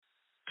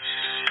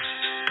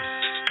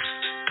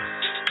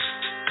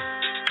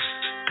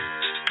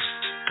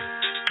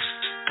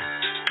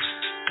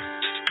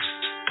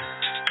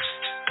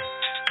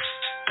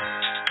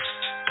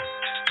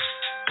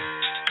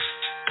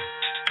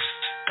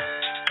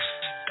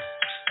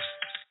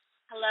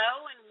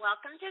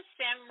welcome to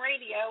Sim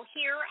Radio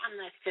here on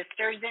the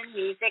Sisters in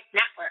Music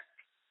Network.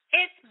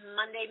 It's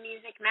Monday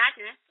Music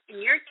Madness, and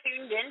you're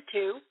tuned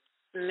into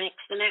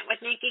Mixing It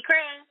with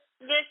Kris.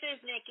 This is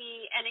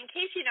Nicki, and in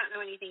case you don't know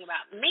anything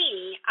about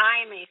me,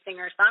 I'm a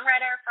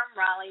singer-songwriter from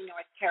Raleigh,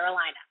 North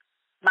Carolina.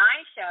 My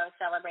show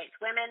celebrates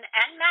women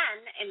and men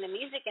in the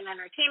music and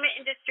entertainment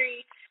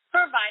industry,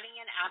 providing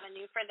an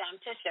avenue for them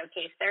to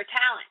showcase their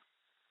talent.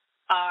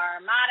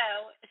 Our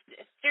motto,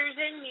 Sisters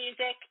in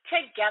Music,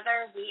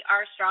 together we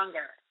are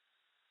stronger.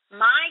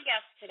 My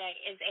guest today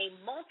is a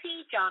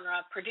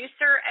multi-genre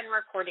producer and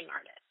recording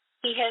artist.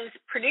 He has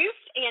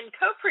produced and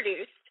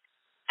co-produced,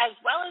 as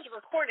well as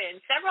recorded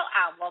several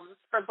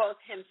albums for both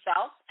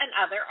himself and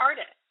other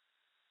artists.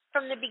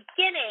 From the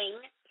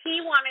beginning, he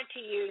wanted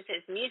to use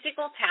his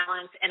musical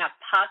talents in a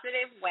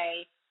positive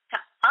way to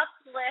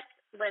uplift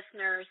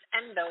listeners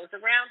and those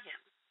around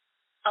him.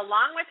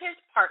 Along with his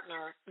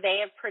partner,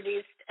 they have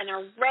produced an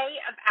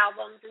array of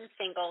albums and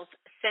singles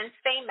since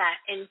they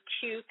met in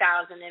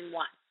 2001.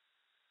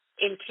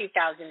 In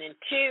 2002,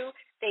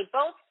 they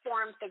both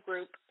formed the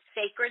group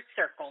Sacred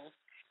Circles,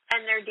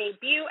 and their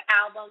debut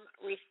album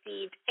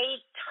received a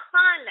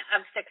ton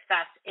of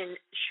success in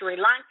Sri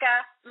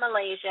Lanka,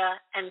 Malaysia,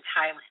 and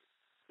Thailand,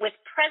 with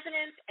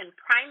presidents and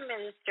prime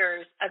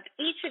ministers of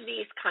each of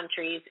these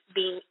countries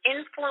being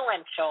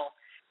influential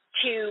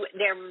to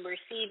them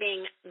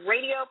receiving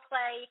radio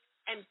play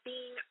and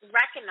being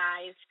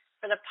recognized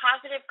for the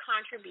positive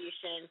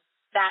contribution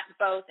that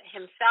both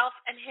himself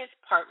and his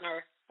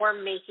partner were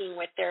making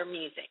with their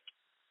music.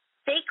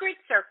 Sacred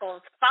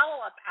Circles'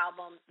 follow-up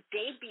album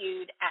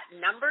debuted at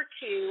number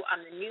 2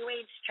 on the New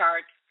Age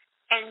charts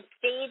and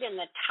stayed in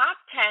the top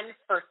 10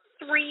 for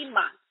 3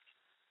 months.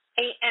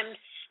 I am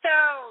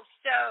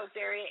so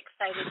very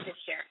excited to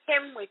share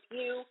him with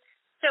you.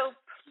 So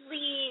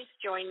please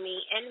join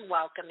me in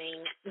welcoming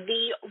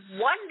the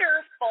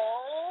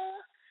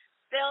wonderful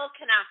Phil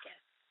Kanakis.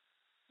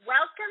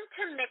 Welcome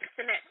to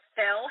Mixin' It,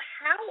 Phil.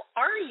 How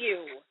are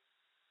you?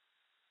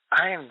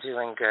 I am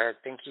doing good.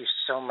 Thank you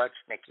so much,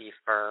 Nicki,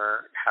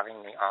 for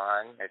having me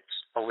on. It's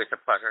always a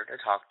pleasure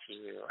to talk to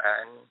you,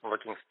 and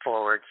looking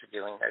forward to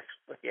doing this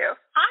with you.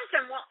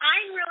 Awesome. Well,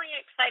 I'm really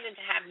excited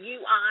to have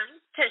you on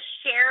to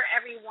share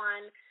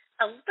everyone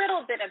a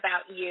little bit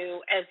about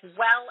you, as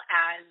well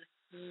as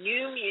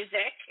new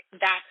music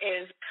that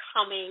is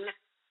coming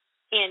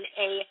in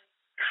a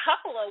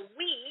couple of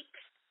weeks.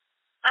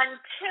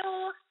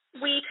 Until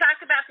we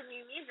talk about the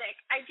new music,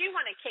 I do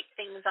want to kick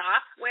things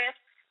off with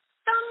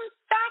some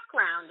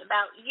background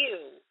about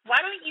you. Why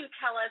don't you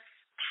tell us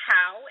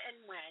how and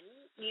when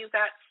you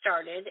got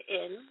started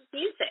in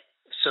music?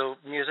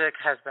 So music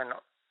has been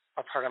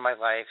a part of my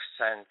life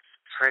since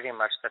pretty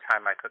much the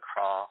time I could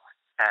crawl,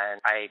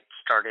 and I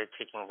started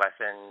taking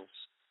lessons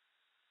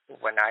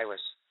when I was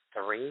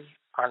 3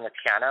 on the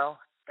piano.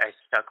 I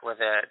stuck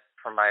with it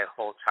for my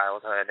whole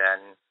childhood,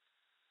 and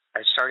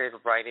I started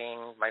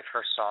writing my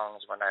first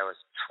songs when I was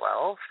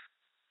 12.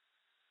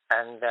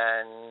 And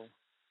then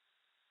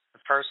the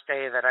first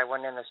day that I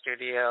went in the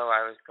studio,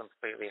 I was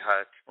completely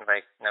hooked.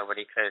 Like,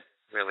 nobody could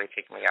really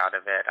take me out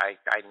of it.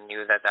 I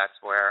knew that that's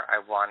where I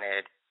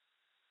wanted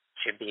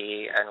to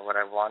be and what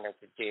I wanted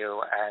to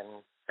do.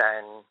 And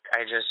then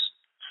I just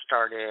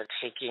started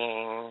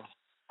taking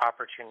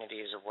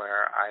opportunities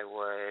where I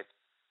would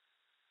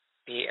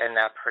be in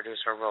that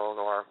producer role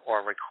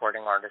or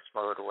recording artist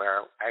mode,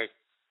 where I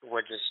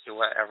would just do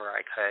whatever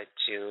I could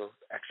to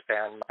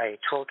expand my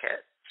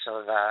toolkit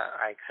so that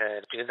I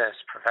could do this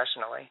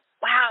professionally.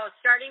 Wow,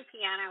 starting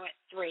piano at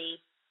 3,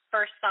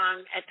 first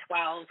song at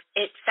 12.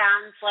 It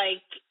sounds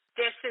like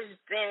this has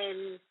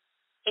been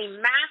a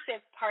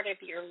massive part of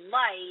your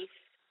life.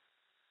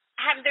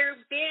 Have there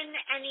been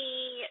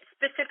any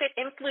specific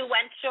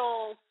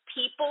influential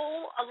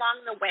people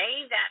along the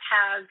way that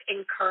have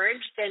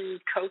encouraged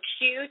and coached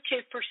you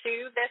to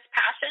pursue this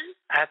passion?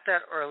 At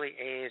that early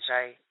age,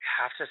 I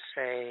have to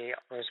say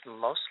it was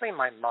mostly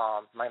my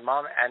mom. My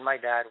mom and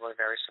my dad were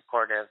very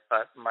supportive,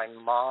 but my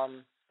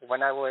mom,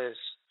 when I was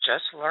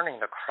just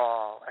learning to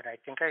crawl, and I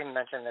think I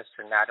mentioned this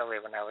to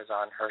Natalie when I was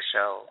on her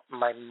show,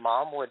 my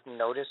mom would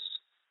notice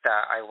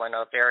that I went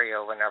up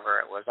stereo whenever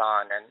it was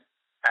on,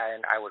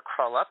 and I would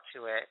crawl up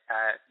to it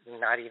at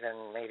not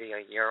even maybe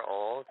a year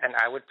old, and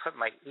I would put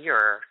my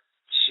ear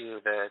to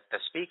the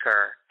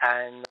speaker,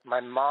 and my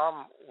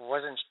mom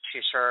wasn't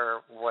too sure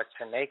what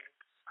to make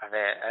of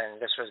it, and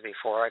this was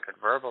before I could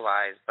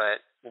verbalize, but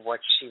what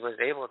she was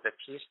able to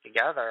piece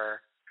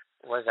together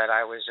was that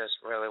I was just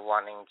really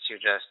wanting to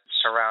just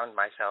surround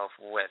myself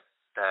with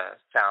the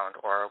sound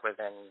or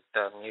within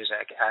the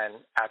music, and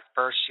at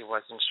first she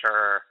wasn't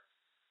sure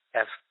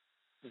if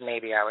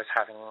maybe I was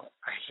having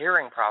a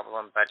hearing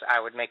problem, but I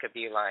would make a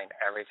beeline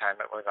every time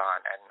it was on,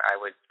 and I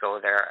would go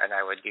there and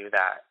I would do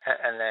that.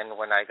 And then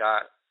when I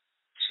got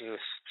to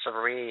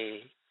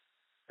 3,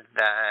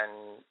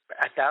 then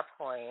at that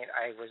point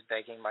I was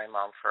begging my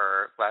mom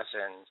for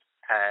lessons,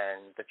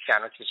 and the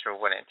piano teacher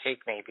wouldn't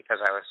take me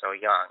because I was so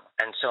young.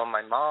 And so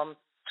my mom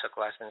took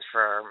lessons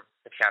from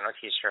the piano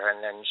teacher,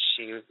 and then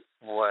she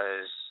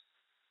was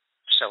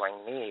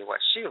showing me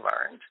what she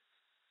learned.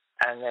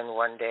 And then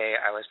one day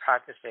I was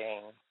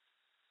practicing,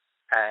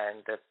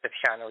 and the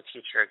piano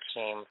teacher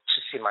came to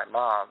see my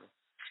mom.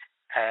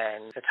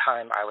 And the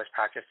time I was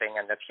practicing,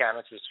 and the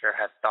piano teacher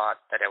had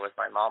thought that it was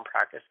my mom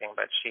practicing,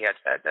 but she had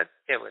said that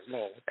it was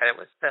me, that it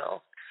was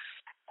Phil.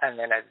 And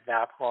then at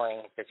that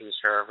point, the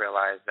teacher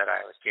realized that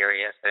I was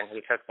serious, and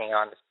he took me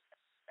on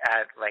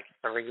at like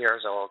 3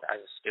 years old as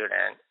a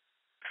student.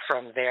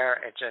 From there,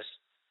 it just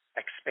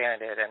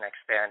expanded and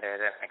expanded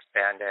and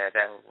expanded.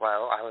 And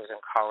while I was in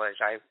college,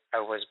 I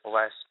was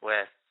blessed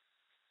with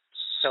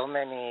so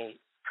many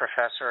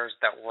professors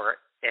that were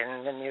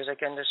in the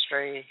music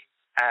industry,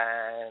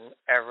 and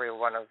every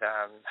one of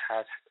them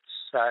had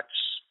such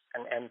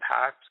an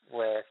impact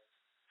with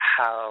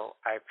how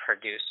I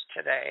produce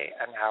today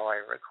and how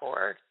I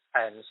record.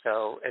 And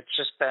so it's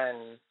just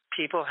been,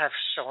 people have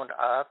shown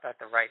up at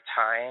the right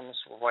times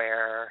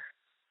where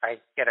I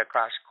get a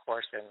crash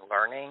course in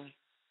learning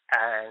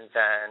and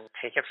then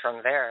take it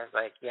from there.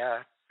 Like,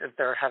 yeah,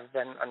 there have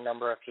been a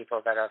number of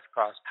people that have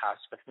crossed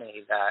paths with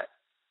me that,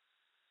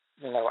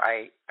 you know,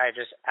 I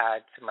just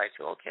add to my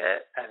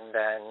toolkit and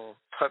then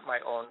put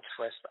my own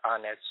twist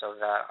on it so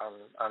that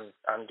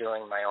I'm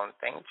doing my own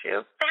thing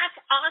too. That's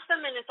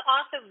awesome, and it's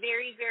also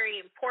very, very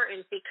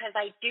important because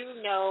I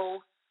do know,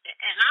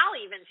 and I'll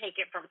even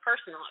take it from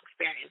personal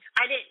experience.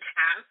 I didn't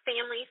have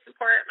family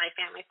support. My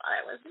family thought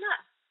I was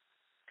nuts.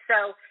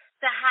 So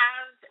to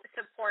have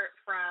support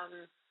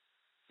from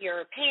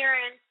your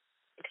parents,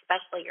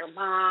 especially your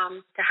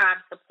mom, to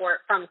have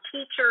support from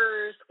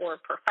teachers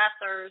or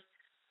professors,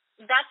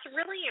 that's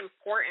really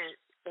important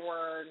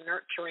for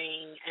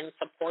nurturing and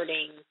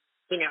supporting,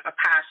 you know, a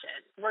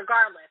passion,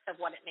 regardless of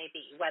what it may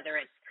be, whether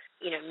it's,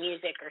 you know,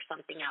 music or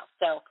something else.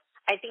 So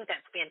I think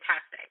that's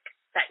fantastic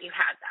that you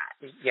had that.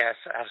 Yes,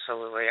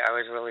 absolutely. I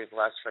was really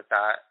blessed with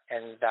that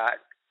and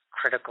that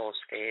critical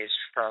stage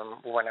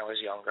from when I was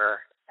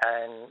younger.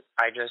 And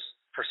I just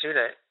pursued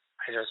it.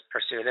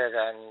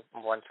 And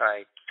once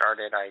I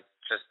started, I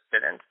just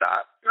didn't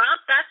stop. Well,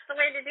 that's the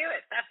way to do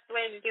it.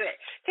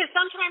 Because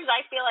sometimes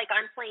I feel like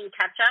I'm playing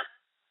catch-up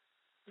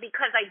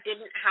because I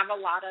didn't have a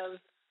lot of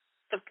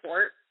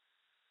support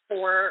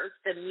for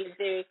the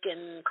music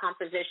and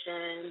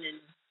composition and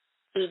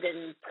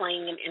even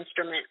playing an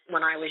instrument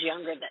when I was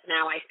younger, that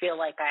now I feel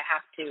like I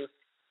have to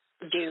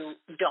do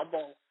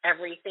double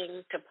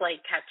everything to play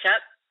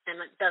catch-up, and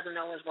it doesn't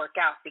always work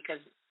out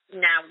because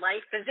now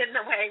life is in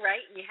the way,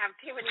 right? And you have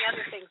too many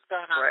other things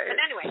going on. Right.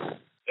 But anyway,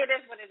 it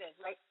is what it is,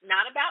 right?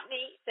 Not about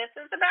me. This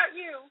is about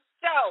you.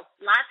 So,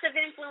 lots of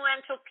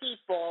influential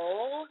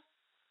people.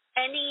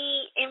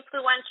 Any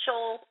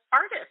influential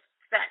artists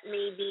that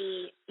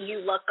maybe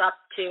you look up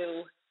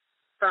to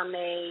from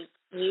a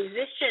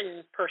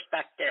musician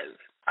perspective?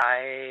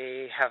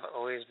 I have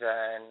always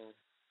been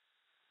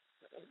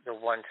the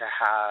one to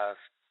have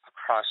a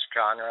cross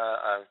genre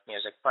of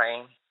music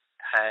playing.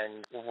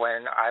 And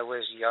when I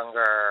was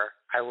younger,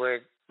 I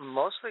would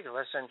mostly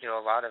listen to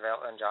a lot of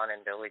Elton John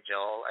and Billy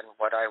Joel. And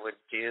what I would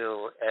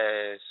do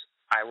is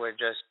I would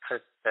just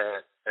put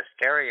the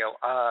stereo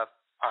up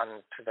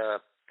onto the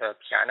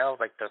piano,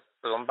 like the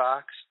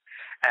boombox,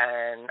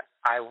 and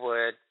I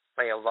would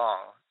play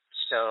along.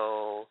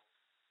 So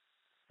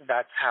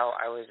that's how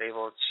I was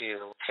able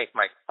to take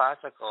my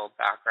classical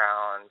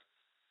background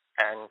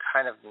and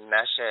kind of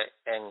mesh it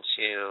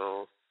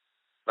into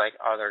like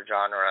other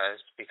genres,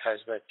 because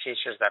the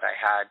teachers that I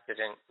had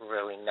didn't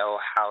really know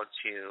how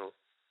to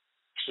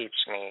teach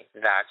me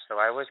that. So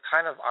I was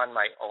kind of on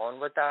my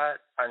own with that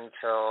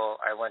until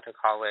I went to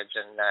college,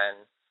 and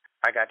then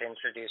I got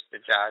introduced to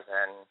jazz,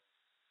 and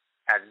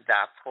at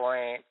that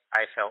point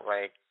I felt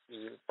like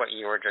what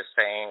you were just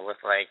saying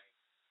with like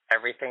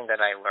everything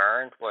that I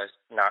learned was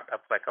not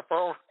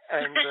applicable.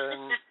 And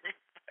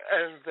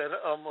then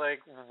I'm like,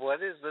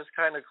 what is this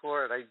kind of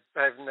chord?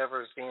 I've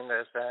never seen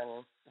this.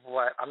 And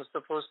what, I'm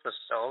supposed to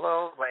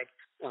solo? Like,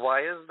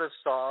 why is the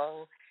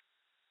song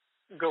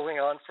going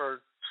on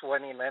for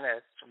 20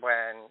 minutes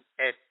when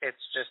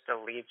it's just a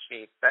lead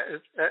sheet?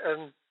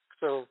 And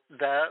so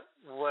that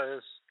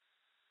was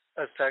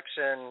a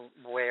section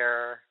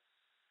where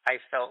I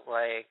felt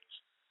like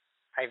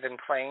I've been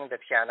playing the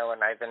piano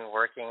and I've been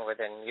working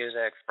within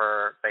music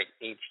for like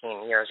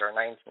 18 years or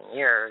 19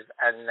 years,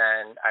 and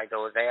then I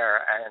go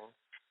there and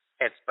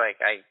it's like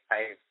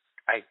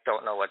I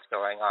don't know what's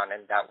going on,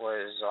 and that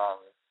was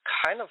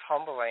kind of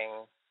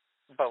humbling.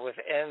 But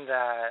within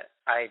that,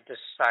 I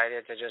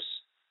decided to just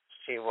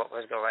see what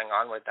was going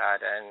on with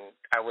that, and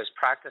I was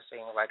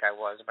practicing like I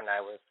was when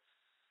I was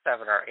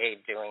 7 or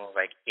 8, doing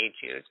like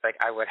etudes. Like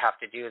I would have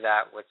to do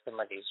that with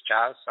some of these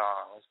jazz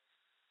songs,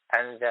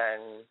 and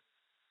then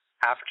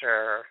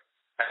after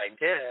I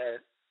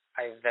did,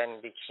 I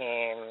then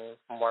became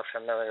more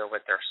familiar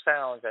with their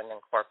sounds and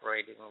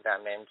incorporating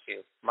them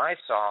into my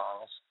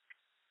songs.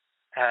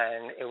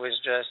 And it was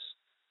just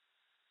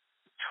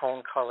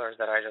tone colors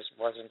that I just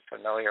wasn't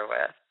familiar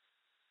with.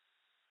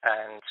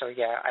 And so,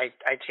 yeah, I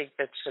take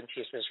bits and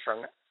pieces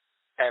from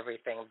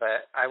everything,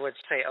 but I would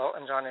say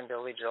Elton John and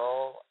Billy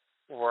Joel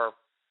were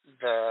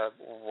the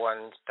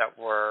ones that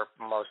were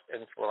most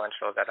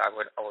influential that I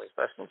would always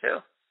listen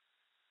to.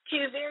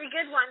 Two very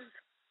good ones.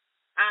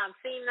 I've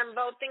seen them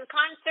both in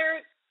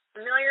concert,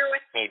 familiar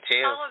with Me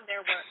too. all of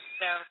their work.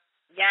 So,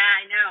 yeah,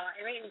 I know.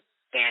 I mean,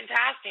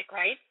 fantastic,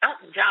 right?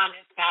 Elton John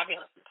is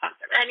fabulous in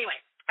concert. Anyway,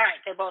 all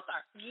right, they both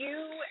are. You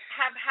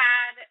have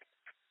had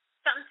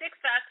some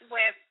success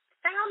with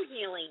sound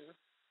healing,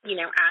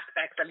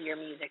 aspects of your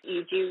music.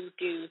 You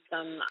do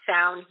some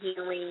sound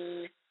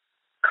healing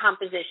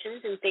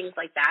compositions and things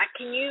like that.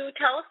 Can you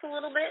tell us a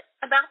little bit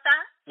about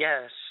that?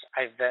 Yes,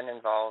 I've been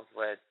involved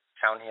with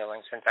sound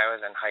healing since I was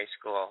in high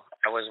school.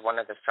 I was one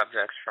of the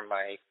subjects for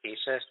my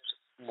thesis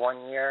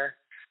one year,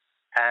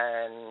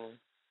 and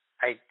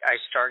I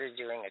started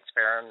doing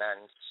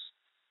experiments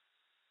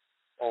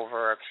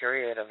over a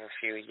period of a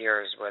few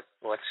years with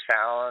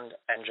sound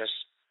and just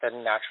the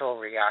natural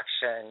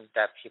reaction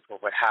that people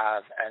would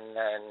have. And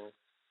then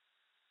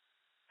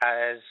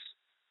as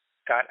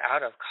got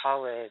out of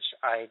college,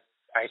 I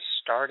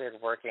started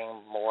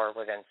working more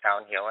within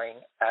sound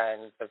healing.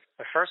 And the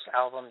first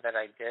album that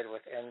I did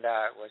within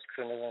that was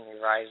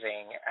Kundalini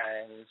Rising.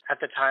 And at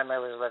the time I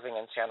was living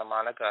in Santa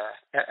Monica,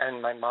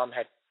 and my mom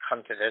had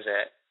come to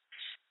visit.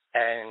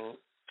 And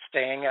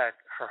staying at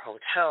her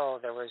hotel,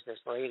 there was this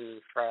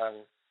lady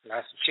from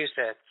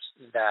Massachusetts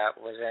that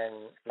was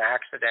in an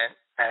accident,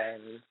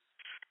 and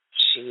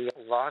she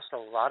lost a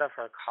lot of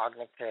her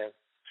cognitive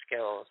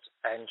skills,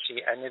 and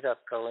she ended up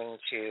going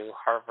to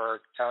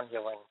Harvard sound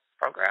healing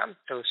program.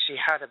 So she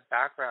had a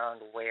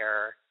background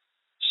where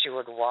she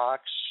would watch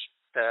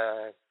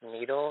the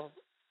needle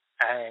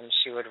and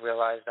she would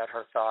realize that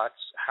her thoughts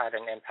had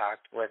an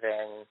impact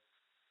within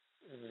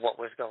what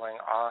was going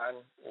on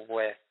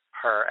with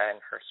her and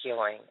her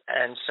healing.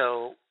 And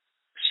so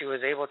she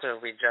was able to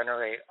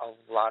regenerate a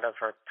lot of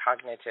her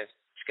cognitive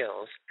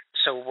skills.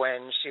 So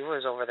when she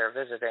was over there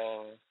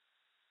visiting,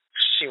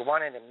 she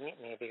wanted to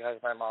meet me because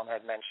my mom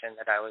had mentioned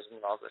that I was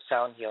involved with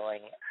sound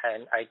healing,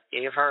 and I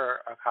gave her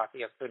a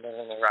copy of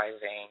Kundalini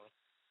Rising,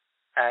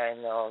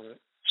 and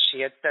she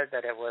had said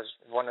that it was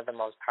one of the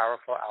most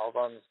powerful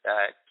albums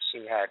that she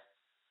had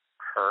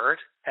heard,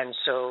 and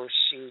so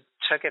she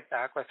took it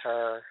back with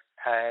her,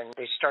 and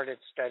they started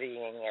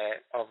studying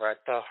it over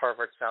at the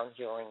Harvard Sound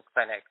Healing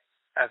Clinic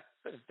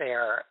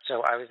there.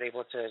 So I was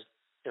able to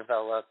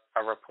develop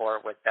a rapport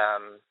with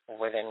them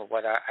within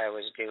what I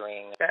was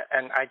doing.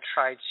 And I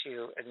tried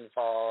to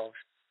involve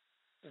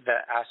the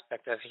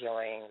aspect of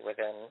healing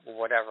within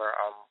whatever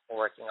I'm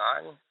working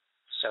on.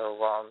 So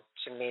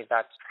to me,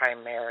 that's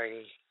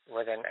primary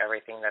within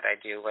everything that I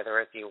do, whether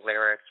it be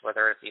lyrics,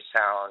 whether it be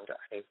sound.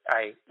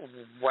 I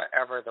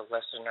whatever the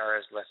listener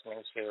is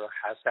listening to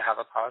has to have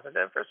a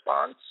positive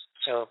response.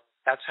 So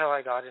that's how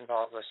I got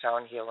involved with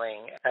sound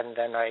healing. And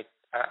then I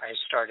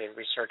started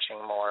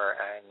researching more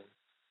and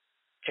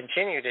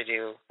continue to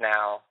do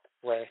now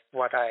with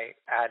what I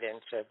add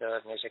into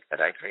the music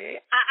that I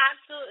create. I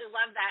absolutely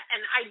love that.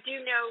 And I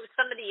do know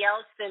somebody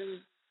else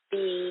in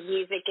the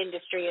music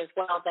industry as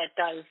well that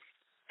does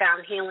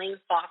sound healing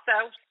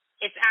also.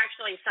 It's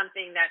actually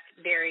something that's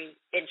very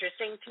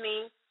interesting to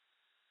me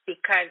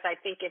because I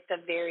think it's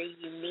a very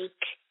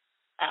unique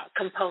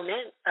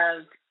component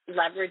of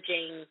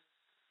leveraging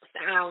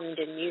sound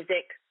and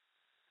music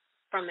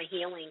from a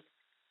healing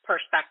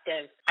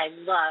perspective. I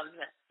love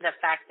the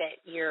fact that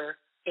you're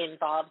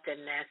involved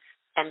in this,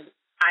 and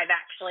I've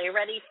actually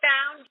already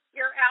found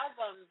your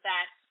album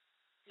that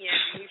you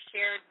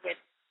shared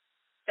with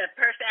the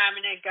person. I'm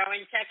going to go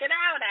and check it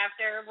out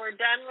after we're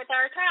done with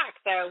our talk,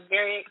 so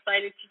very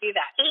excited to do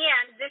that.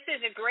 And this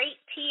is a great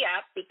tee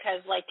up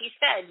because, like you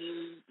said,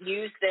 you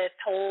use this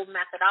whole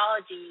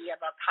methodology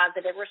of a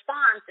positive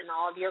response in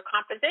all of your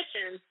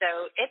compositions,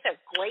 so it's a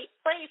great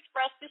place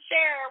for us to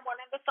share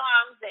one of the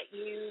songs that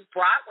you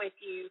brought with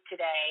you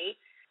today.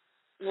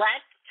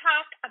 Let's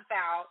talk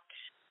about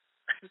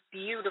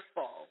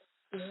Beautiful.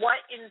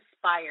 What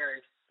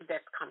inspired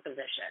this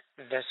composition?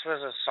 This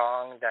was a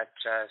song that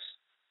just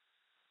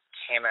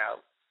came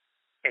out.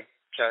 It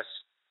just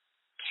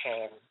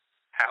came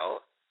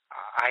out.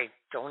 I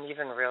don't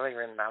even really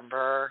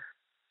remember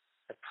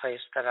the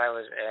place that I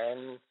was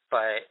in,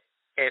 but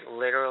it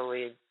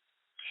literally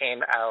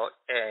came out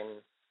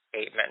in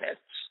 8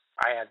 minutes.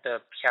 I had the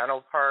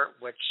piano part,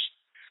 which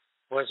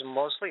was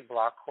mostly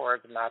block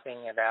chords,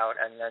 mapping it out,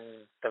 and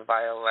then the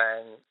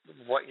violin.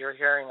 What you're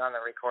hearing on the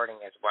recording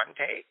is one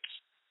take.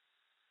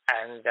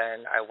 And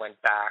then I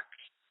went back,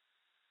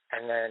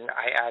 and then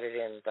I added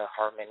in the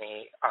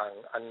harmony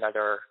on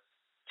another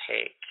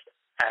take.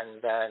 And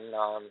then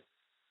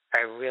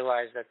I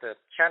realized that the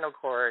piano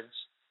chords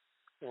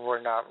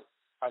were not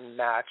a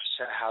match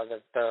to how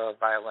the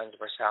violins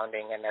were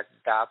sounding, and at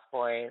that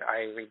point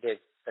I redid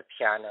the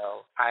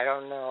piano. I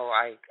don't know.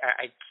 I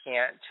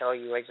can't tell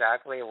you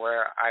exactly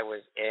where I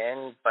was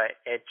in, but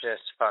it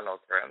just funneled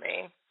through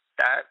me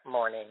that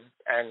morning,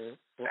 and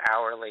an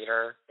hour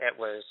later it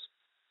was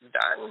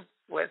done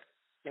with,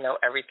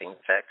 everything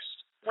fixed.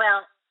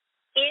 Well,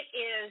 it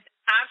is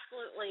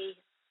absolutely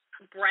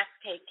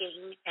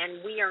breathtaking,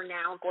 and we are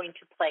now going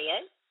to play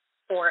it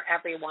for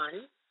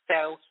everyone.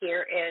 So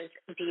here is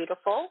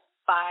Beautiful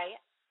by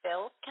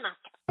Phil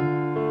Kanakis.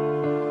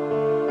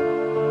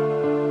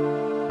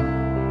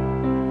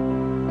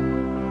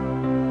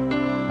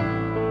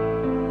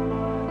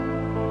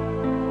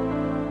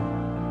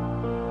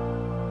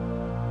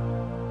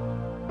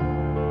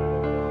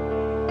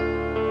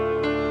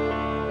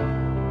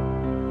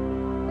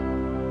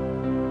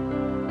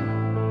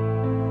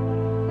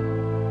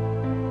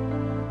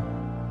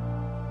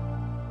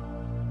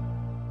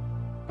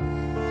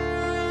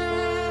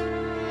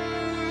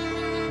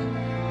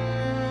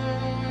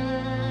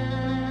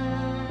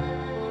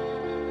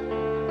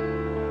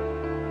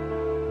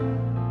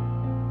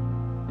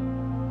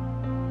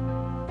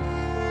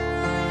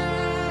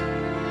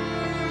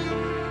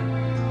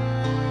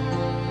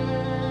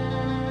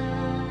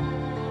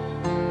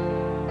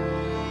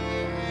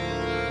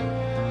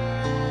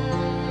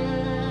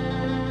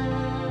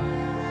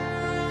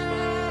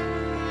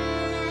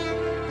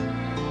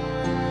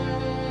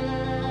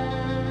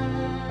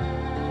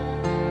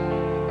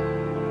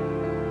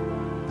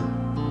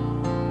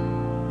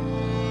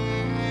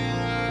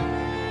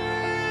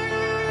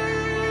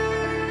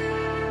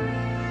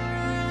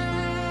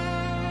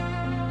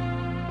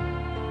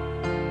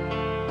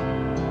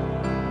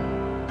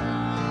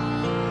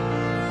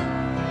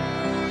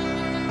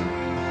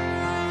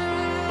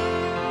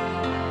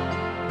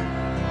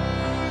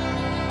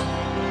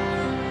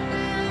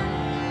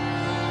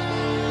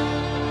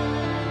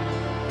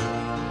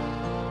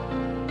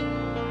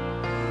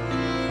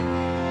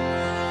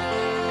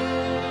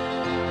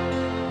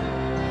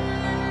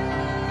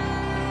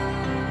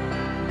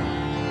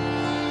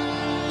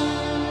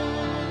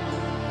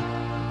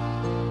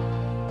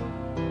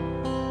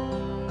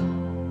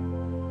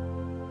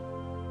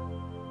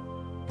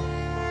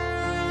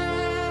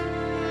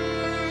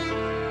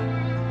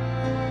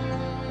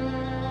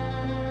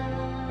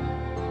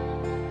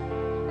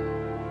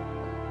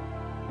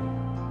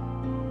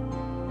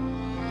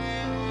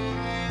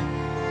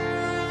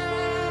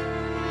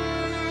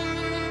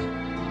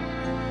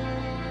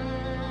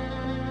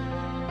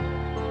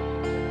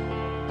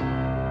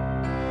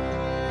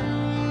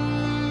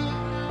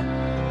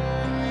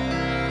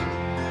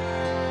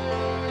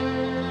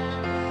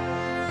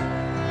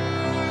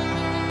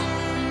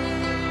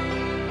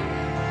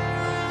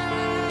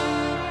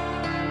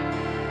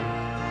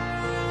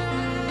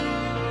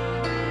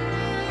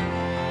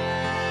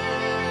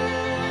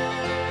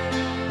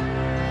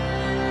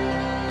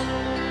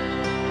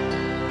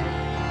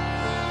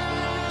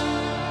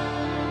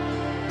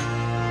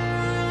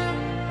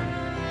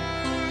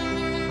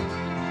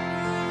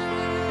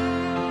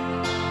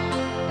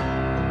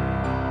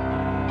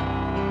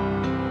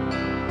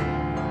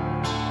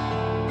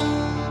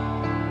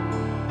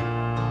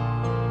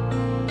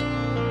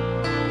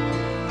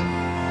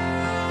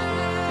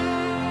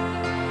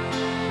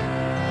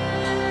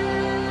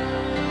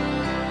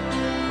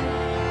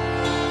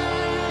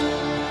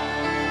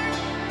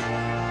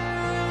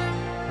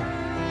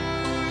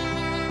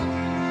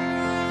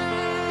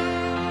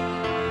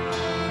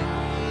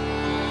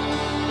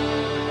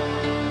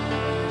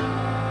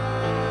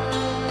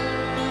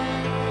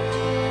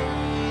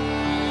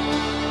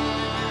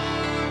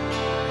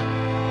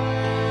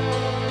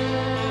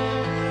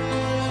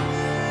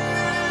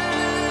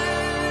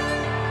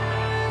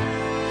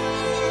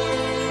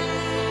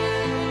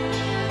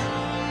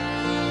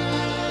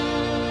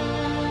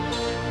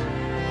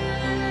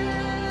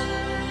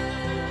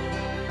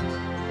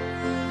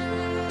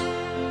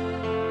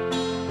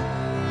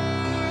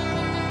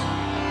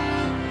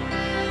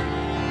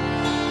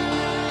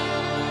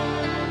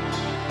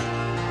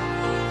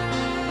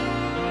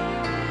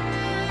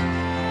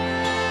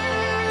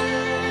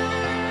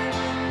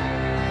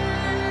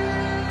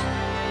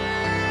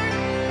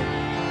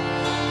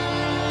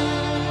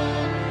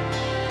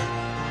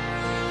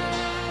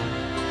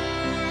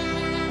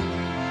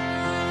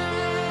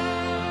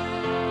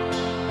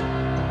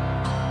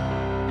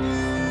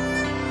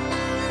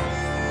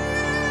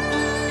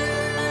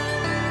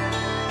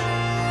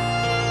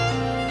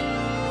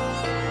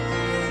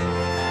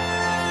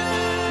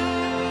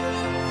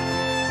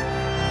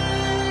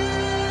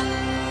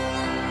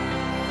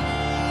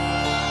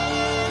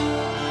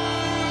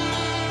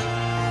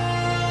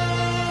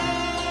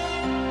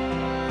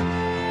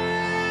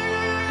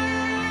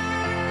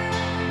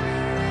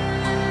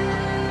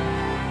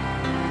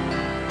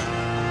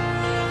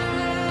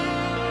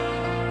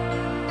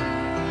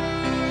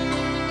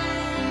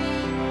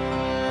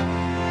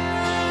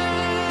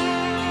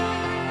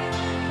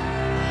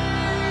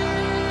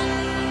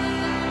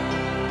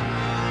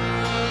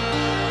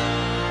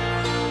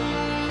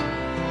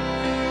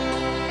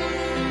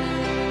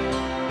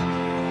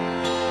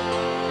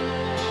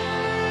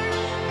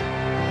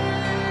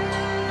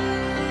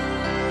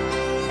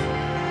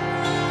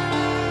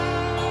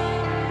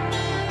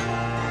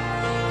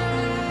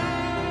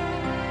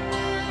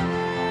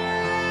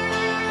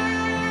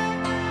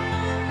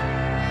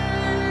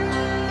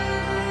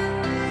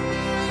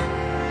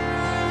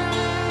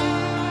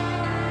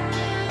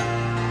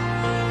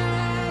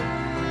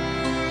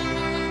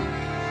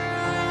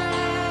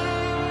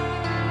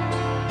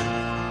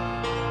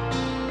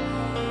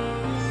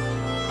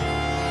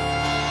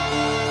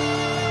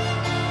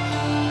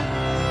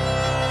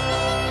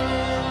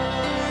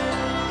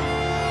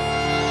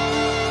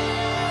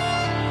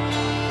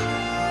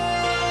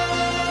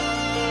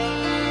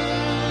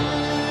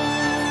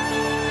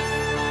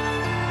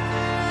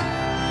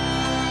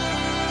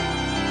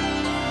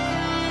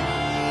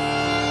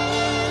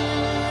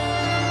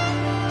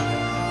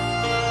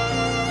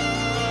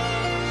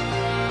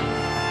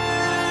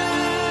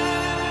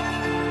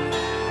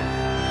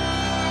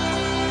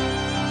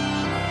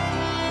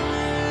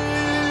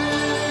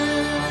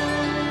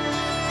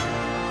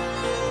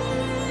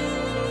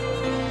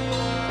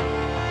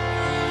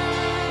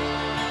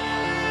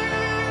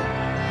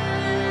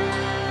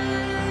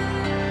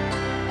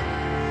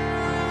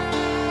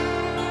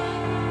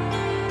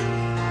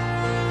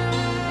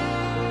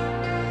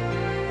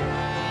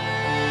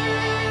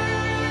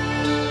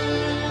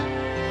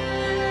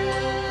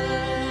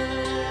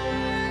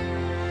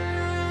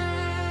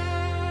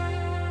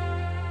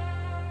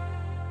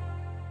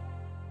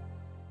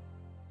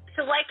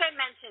 So like I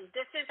mentioned,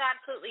 this is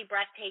absolutely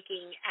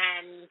breathtaking,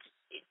 and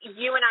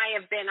you and I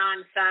have been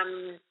on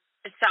some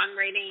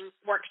songwriting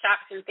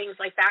workshops and things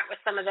like that with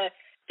some of the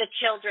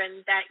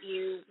children that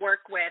you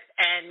work with,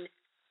 and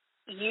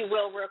you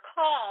will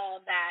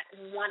recall that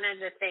one of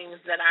the things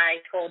that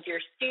I told your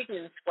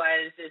students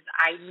is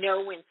I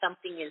know when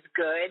something is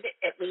good,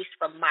 at least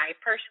from my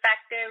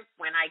perspective,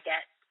 when I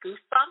get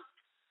goosebumps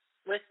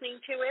listening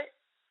to it,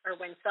 or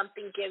when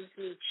something gives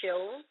me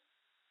chills.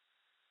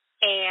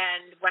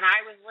 And when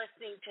I was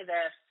listening to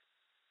this,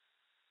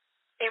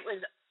 it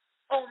was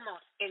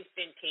almost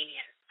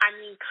instantaneous. I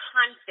mean,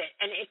 constant.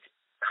 And it's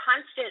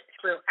constant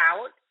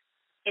throughout.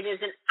 It is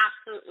an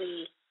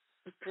absolutely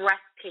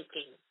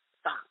breathtaking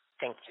song.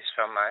 Thank you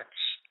so much.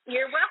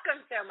 You're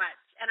welcome so much.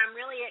 And I'm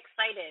really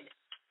excited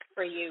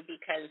for you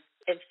because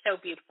it's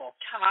so beautiful.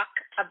 Talk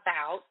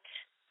about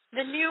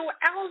the new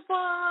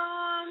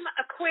album,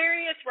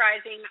 Aquarius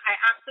Rising. I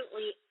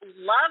absolutely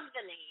love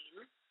the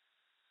name.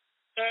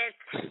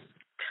 It's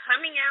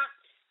coming out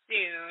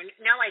soon.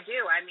 No, I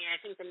do. I mean, I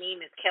think the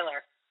name is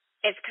killer.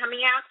 It's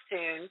coming out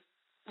soon.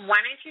 Why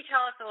don't you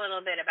tell us a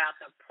little bit about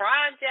the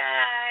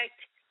project,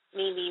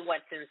 maybe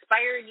what's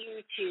inspired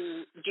you to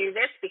do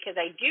this? Because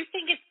I do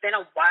think it's been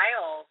a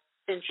while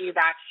since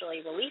you've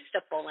actually released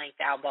a full-length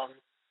album.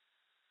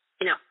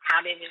 You know,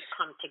 how did it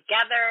come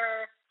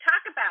together?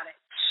 Talk about it.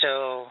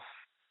 So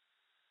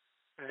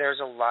there's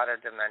a lot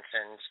of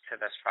dimensions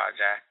to this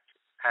project.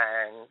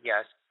 And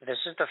yes, this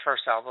is the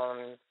first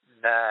album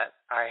that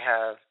I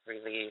have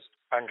released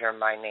under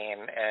my name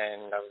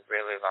in a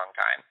really long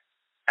time.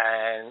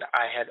 And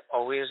I had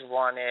always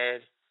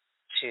wanted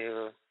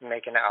to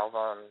make an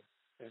album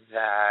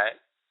that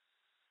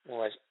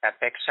was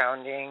epic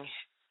sounding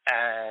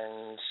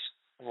and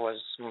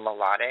was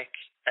melodic.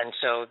 And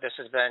so this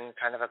has been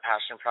kind of a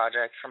passion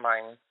project for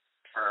mine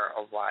for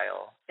a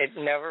while. It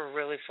never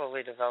really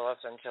fully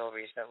developed until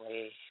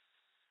recently.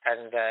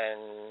 And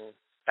then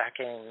back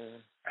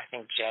in, I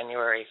think,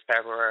 January,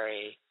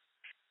 February,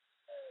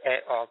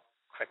 it all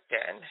clicked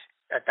in.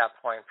 At that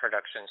point,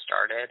 production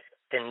started.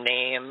 The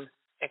name,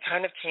 it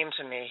kind of came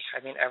to me.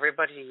 I mean,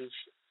 everybody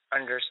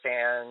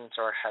understands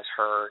or has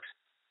heard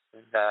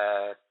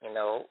the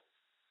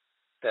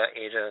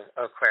age of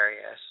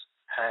Aquarius.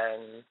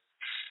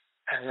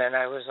 And then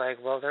I was like,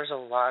 well, there's a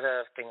lot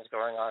of things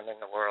going on in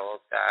the world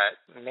that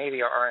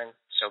maybe aren't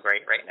so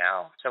great right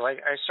now. So I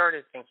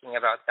started thinking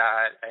about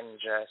that and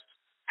just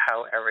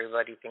how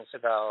everybody thinks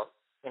about,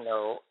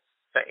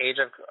 the age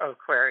of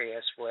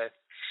Aquarius with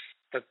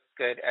the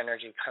good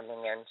energy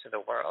coming into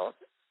the world.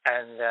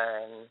 And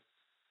then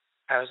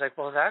I was like,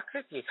 well, that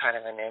could be kind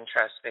of an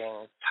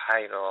interesting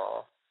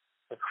title,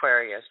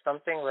 Aquarius,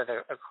 something with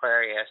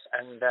Aquarius.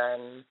 And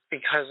then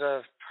because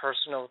of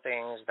personal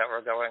things that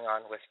were going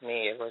on with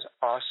me, it was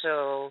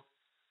also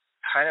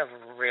kind of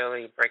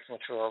really breaking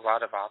through a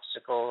lot of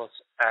obstacles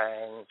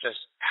and just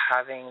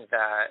having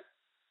that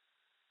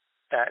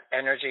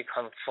energy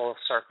come full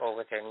circle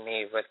within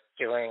me with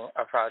doing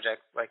a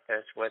project like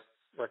this, with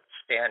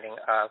standing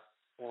up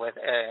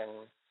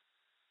within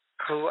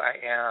who I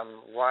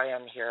am, why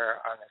I'm here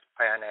on this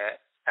planet.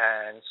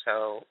 And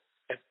so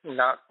it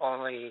not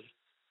only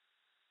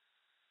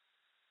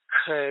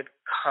could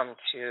come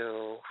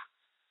to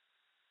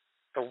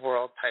the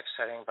world type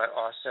setting, but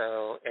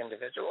also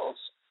individuals.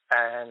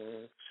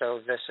 And so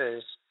this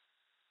is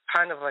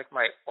kind of like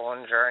my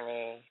own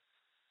journey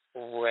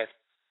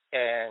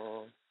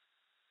within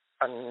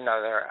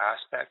another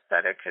aspect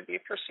that it could be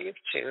perceived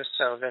to.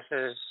 So this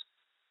is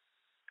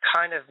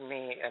kind of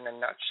me in a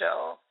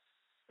nutshell,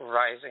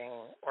 rising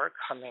or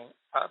coming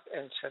up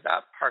into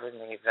that part of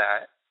me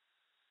that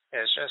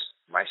is just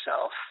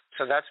myself.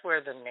 So that's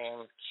where the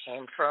name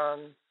came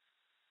from.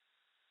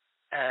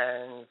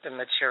 And the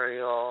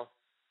material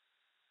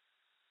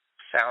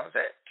sounds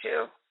it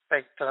too.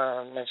 Like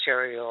the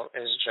material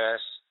is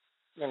just,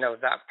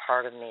 that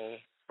part of me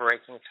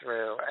breaking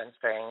through and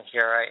saying,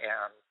 here I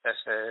am. This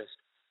is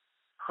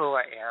who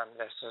I am.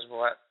 This is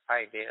what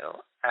I do.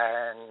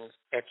 And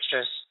it's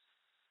just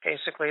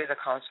basically the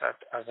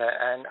concept of it.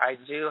 And I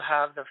do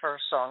have the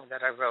first song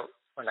that I wrote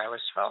when I was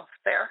 12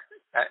 there.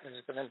 That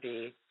is going to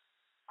be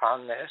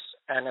on this.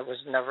 And it was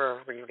never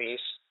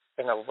released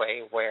in a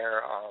way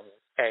where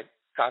it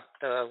got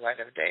the light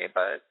of day,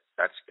 but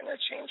that's going to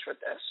change with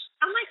this.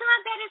 Oh my God,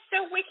 that is so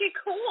wicked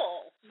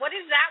cool. What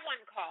is that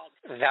one called?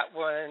 That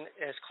one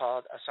is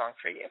called A Song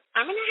for You.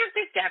 I'm going to have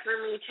to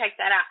definitely check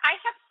that out. I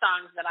have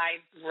songs that I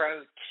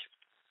wrote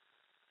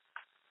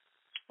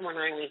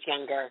when I was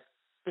younger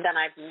that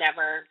I've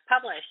never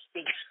published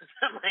because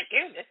I'm like,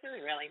 ooh, this is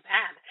really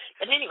bad.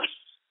 But anyway,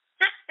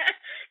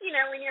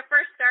 when you're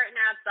first starting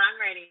out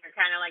songwriting, you're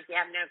kind of like, you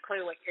have no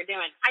clue what you're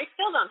doing. I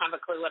still don't have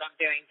a clue what I'm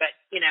doing, but,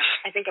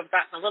 I think I've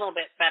gotten a little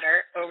bit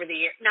better over the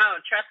years.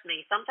 No, trust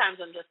me. Sometimes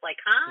I'm just like,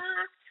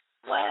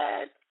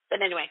 what?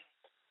 But anyway,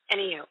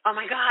 oh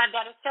my God,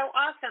 that is so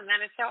awesome. That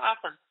is so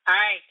awesome. All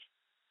right.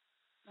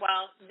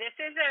 Well, this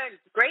is a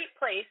great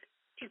place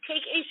to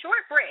take a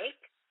short break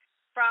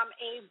from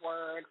a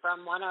word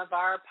from one of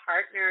our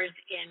partners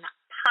in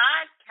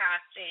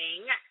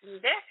podcasting.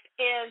 This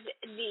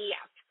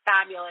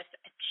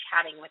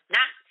chatting with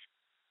Nat.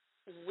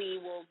 We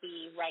will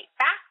be right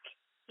back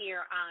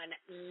here on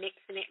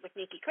Mixing It with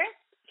Nicki Kris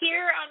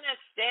here on the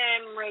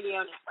STEM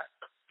Radio Network.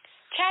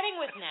 Chatting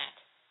with Nat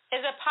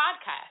is a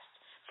podcast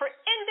for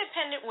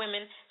independent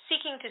women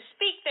seeking to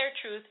speak their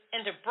truth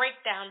and to break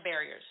down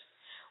barriers.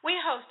 We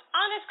host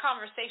honest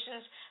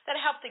conversations that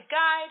help to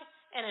guide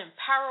and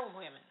empower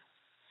women.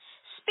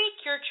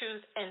 Speak your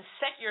truth and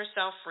set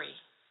yourself free.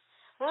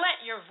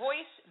 Let your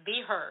voice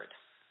be heard.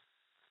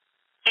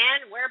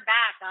 And we're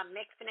back on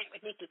Mixing It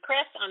with Nicki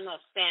Kris on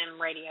the STEM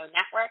Radio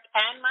Network.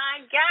 And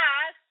my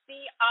guest, the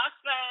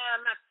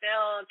awesome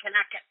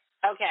Kanakis.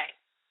 Okay.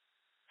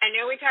 I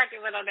know we talked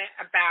a little bit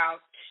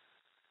about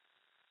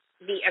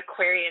the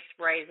Aquarius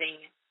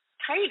Rising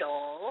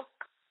title.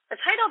 The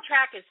title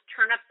track is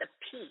Turn Up the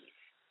Peace,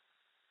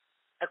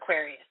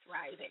 Aquarius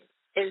Rising.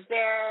 Is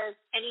there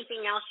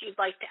anything else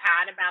you'd like to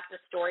add about the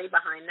story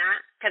behind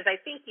that? Because I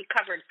think you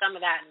covered some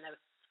of that in the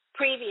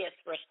previous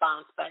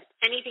response, but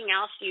anything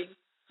else you'd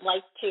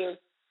like to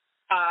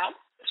add?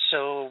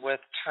 So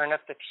with Turn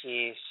Up the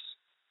Peace,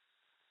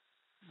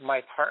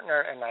 my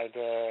partner and I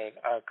did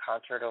a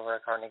concert over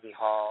at Carnegie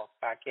Hall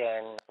back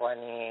in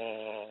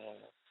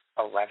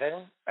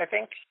 2011, I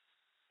think,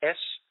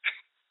 ish.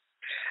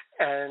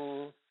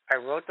 And I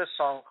wrote the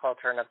song called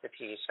Turn Up the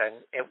Peace,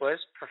 and it was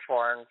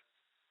performed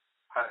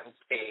on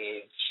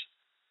stage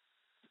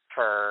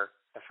for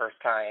the first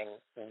time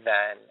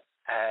then.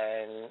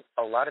 And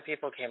a lot of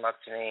people came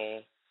up to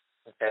me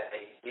and said,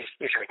 you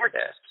should hear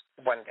this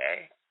one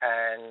day.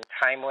 And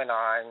time went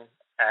on,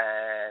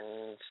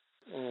 and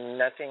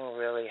nothing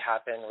really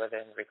happened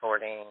within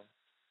recording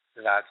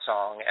that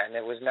song, and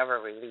it was never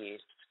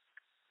released.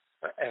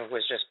 It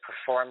was just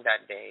performed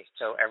that day.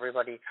 So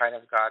everybody kind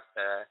of got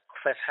the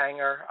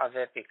cliffhanger of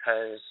it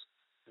because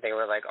they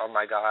were like, oh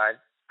my God,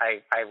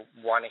 I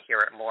want to hear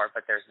it more,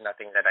 but there's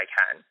nothing that I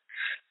can.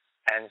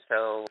 And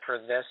so for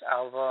this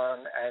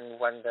album, and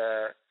when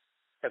the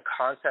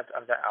concept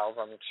of the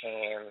album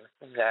came,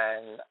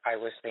 then I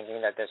was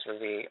thinking that this would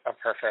be a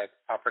perfect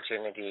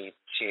opportunity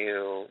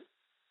to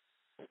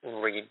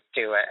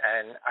redo it.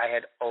 And I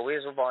had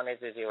always wanted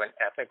to do an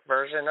epic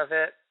version of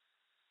it.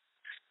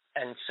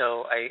 And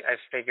so I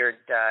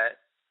figured that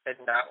it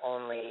not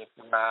only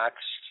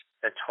matched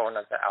the tone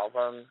of the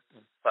album,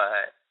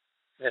 but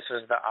this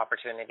was the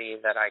opportunity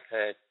that I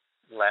could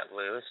let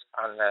loose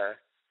on the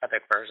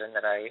epic version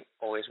that I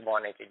always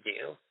wanted to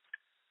do.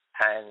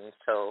 And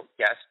so,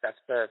 yes,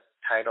 that's the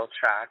title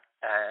track,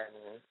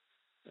 and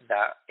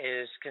that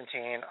is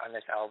contained on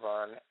this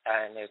album,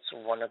 and it's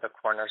one of the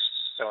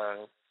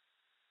cornerstone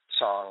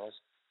songs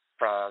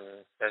from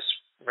this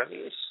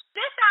release.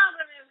 This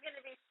album is going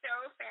to be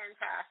so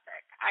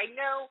fantastic. I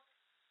know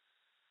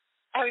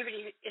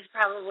everybody is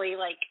probably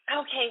like,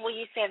 okay, well,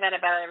 you say that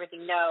about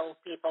everything. No,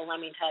 people,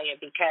 let me tell you,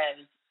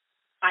 because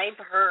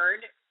I've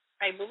heard,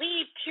 I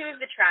believe, 2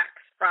 of the tracks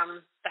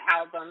from the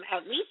album,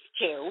 at least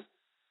 2,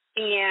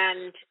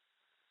 and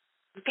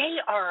they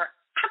are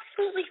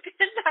absolutely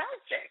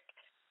fantastic.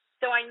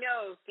 So I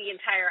know the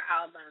entire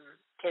album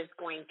is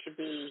going to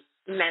be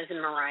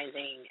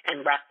mesmerizing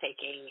and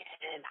breathtaking,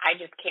 and I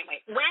just can't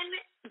wait. When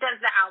does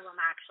the album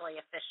actually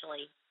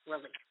officially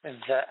release?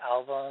 The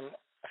album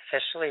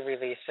officially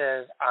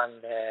releases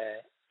on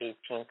the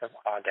 18th of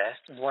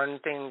August. One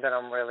thing that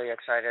I'm really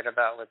excited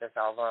about with this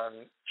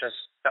album, just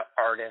the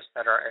artists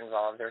that are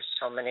involved. There's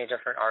so many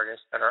different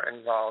artists that are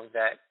involved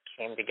that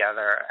came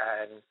together,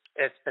 and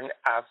it's been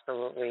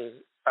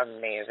absolutely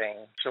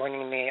amazing.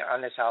 Joining me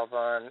on this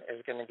album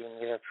is going to be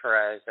Nita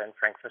Perez and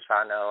Frank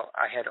Fasano.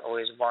 I had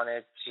always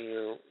wanted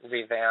to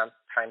revamp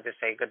Time to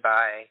Say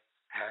Goodbye,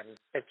 and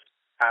it's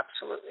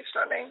absolutely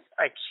stunning.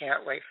 I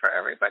can't wait for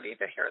everybody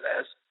to hear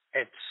this.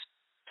 It's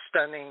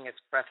stunning,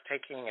 it's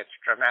breathtaking, it's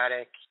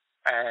dramatic,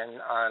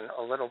 and on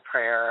A Little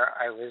Prayer,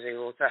 I was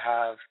able to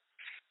have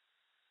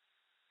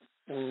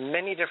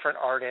many different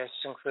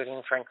artists,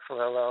 including Frank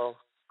Carrillo,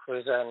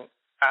 who's an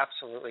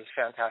absolutely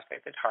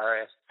fantastic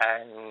guitarist,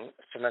 and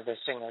some of the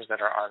singers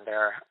that are on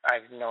there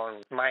I've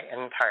known my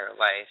entire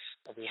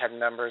life. We had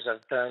members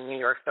of the New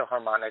York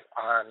Philharmonic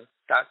on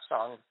that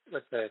song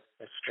with the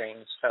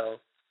strings, so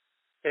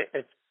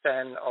it's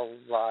been a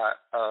lot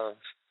of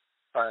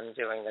fun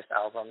doing this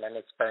album, and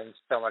it's been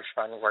so much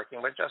fun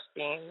working with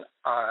Justine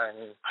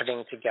on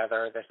putting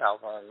together this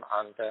album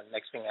on the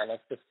mixing, and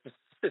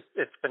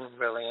it's been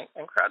really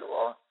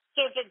incredible.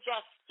 So the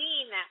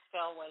Justine that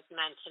Phil was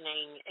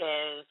mentioning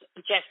is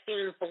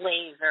Justine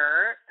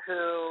Blazer,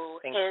 who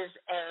is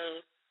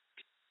a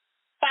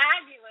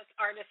fabulous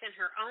artist in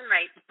her own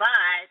right,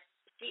 but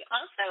she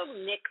also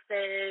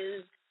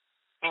mixes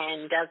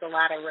and does a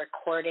lot of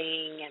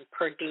recording and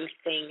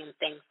producing and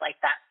things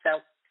like that. So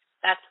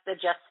that's the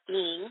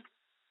Justine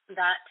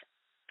that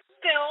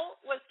Phil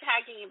was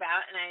talking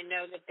about, and I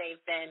know that they've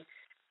been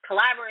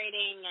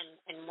collaborating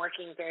and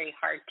working very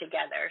hard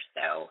together.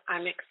 So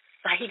I'm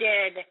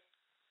excited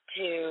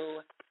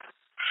to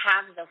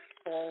have the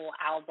full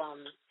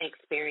album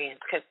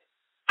experience, because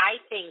I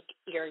think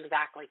you're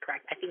exactly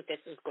correct. I think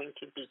this is going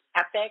to be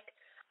epic.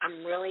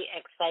 I'm really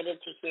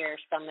excited to hear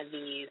some of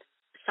these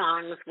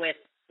songs with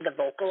the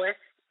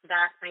vocalist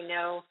that I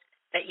know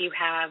that you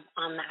have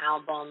on the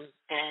album,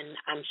 and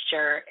I'm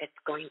sure it's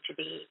going to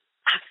be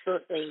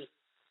absolutely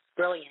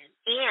brilliant.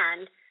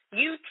 And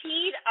you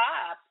teed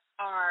up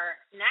our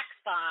next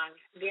song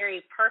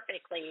very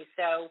perfectly.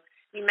 So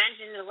you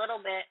mentioned a little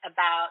bit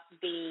about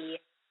the,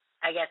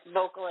 I guess,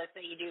 vocalist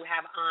that you do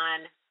have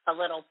on A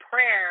Little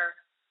Prayer.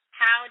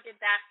 How did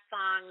that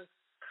song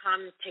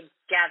come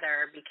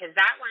together? Because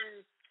that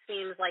one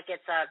seems like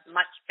it's a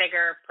much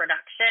bigger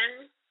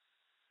production.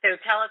 So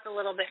tell us a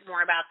little bit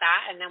more about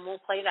that, and then we'll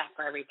play that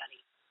for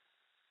everybody.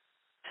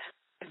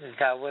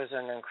 That was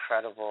an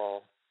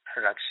incredible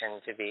production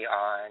to be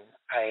on.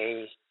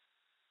 I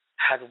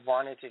had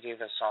wanted to do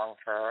the song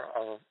for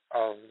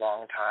a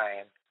long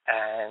time,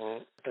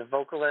 and the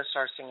vocalists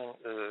are singing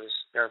ooze.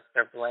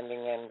 They're blending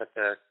in with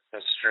the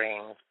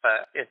strings,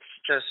 but it's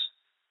just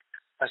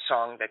a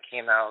song that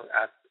came out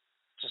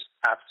just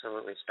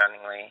absolutely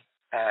stunningly.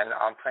 And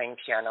I'm playing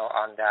piano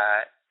on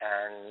that,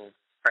 and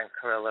Frank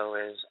Carrillo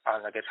is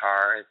on the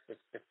guitar.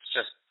 It's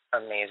just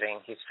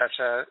amazing. He's such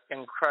an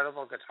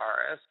incredible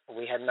guitarist.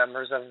 We had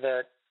members of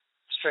the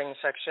string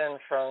section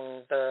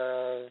from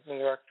the New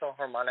York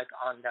Philharmonic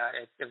on that.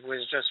 It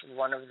was just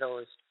one of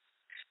those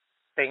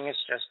things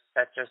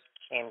that just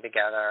came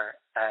together.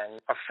 And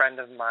a friend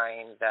of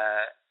mine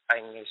that I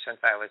knew since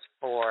I was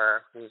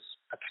 4, who's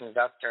a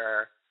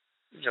conductor,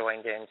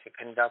 joined in to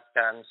conduct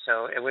them.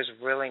 So it was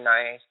really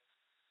nice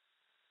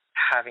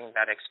having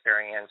that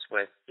experience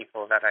with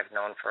people that I've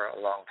known for a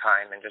long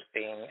time, and just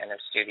being in a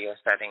studio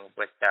setting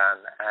with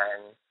them,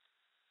 and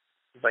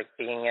like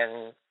being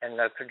in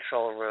the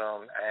control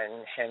room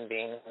and him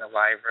being in the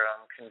live room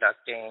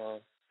conducting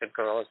the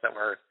girls that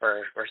were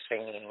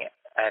singing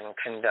and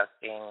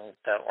conducting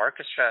the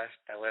orchestra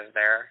that was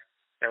there.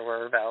 There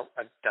were about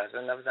a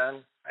dozen of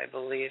them, I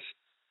believe.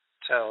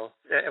 So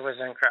it was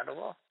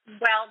incredible.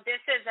 Well,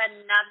 this is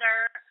another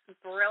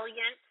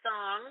brilliant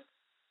song,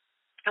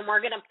 and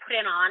we're going to put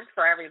it on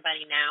for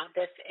everybody now.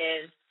 This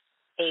is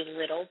A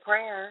Little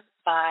Prayer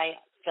by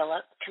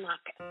Phillip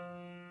Kanakis.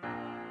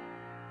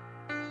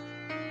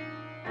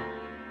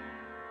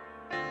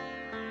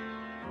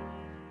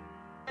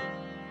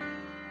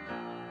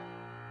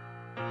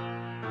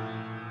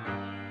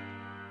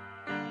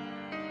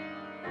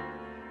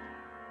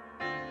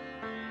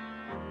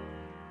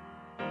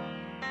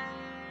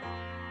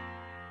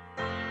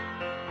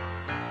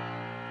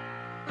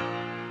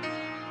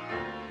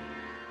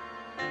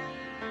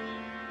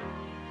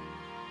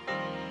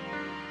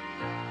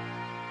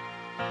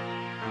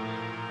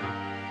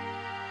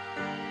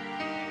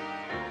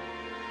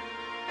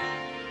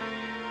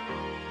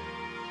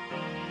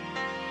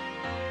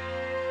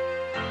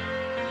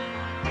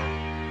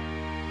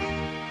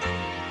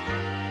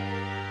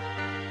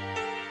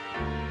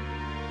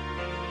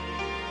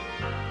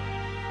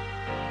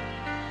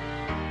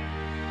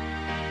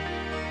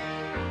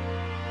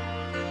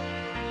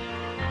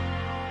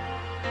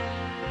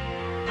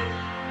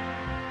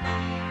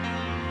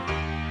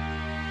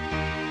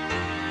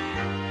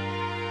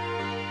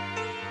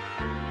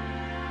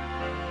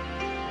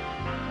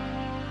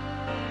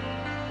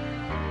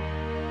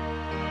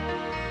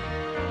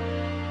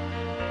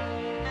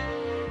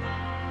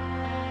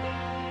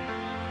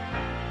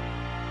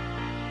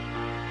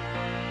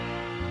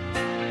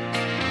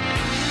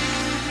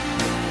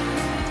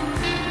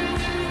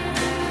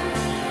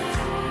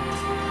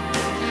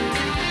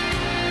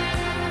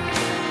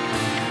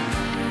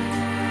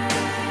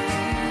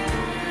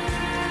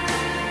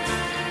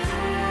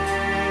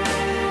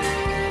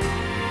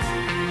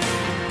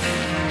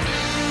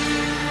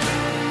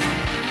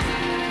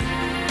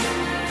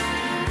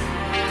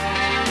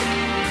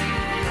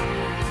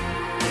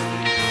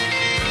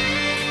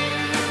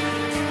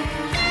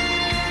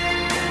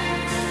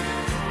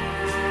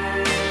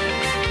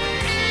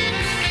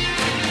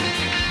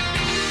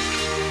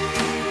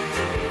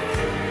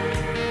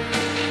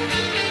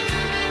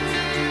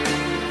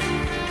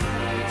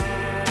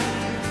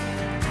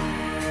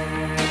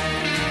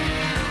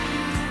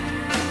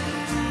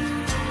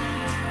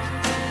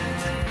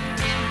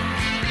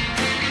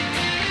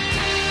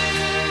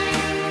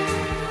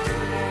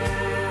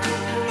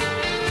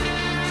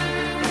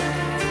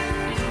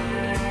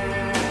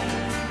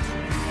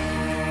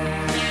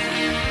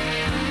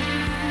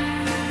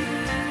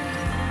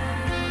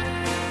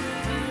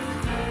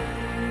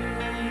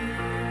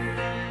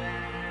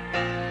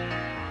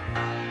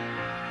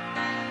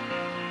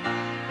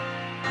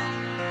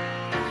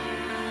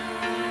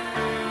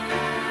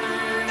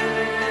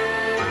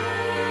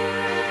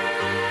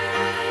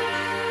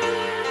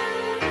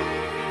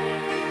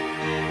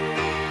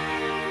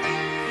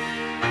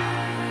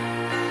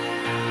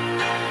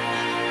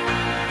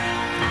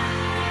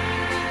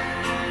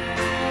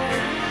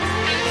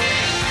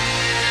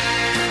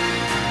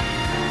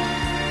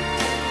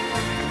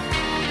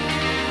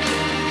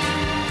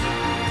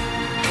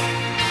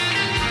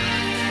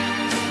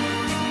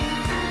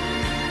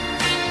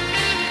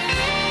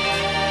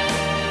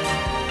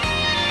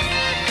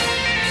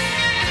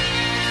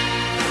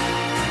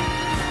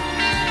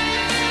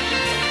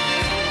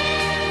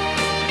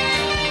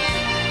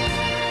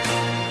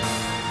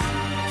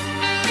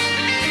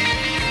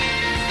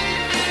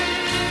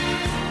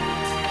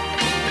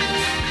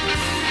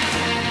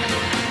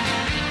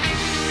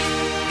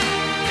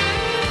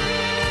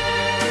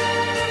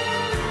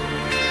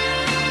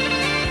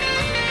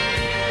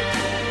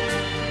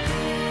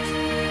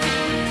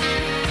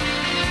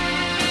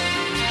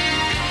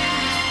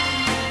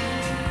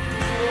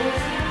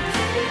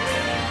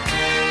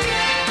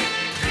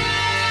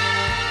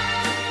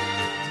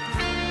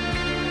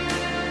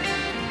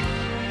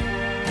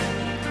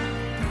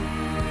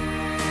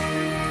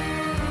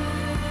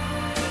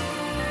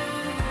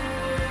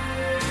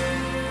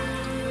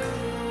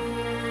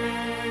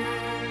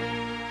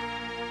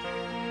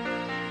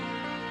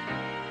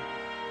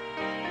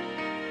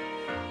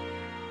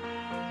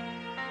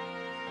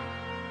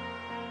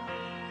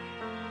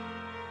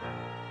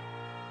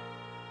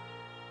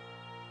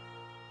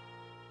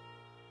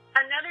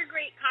 another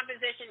great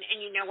composition,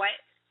 and you know what?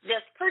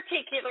 This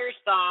particular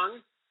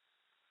song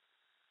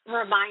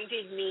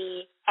reminded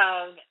me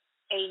of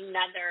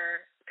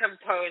another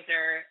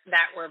composer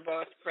that we're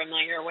both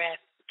familiar with,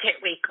 Kit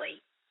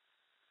Weekly.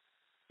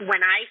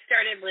 When I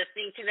started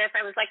listening to this,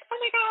 I was like, oh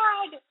my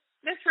God,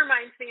 this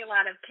reminds me a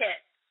lot of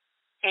Kit.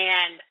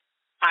 And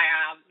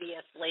I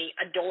obviously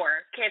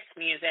adore Kit's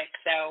music,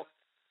 so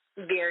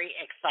very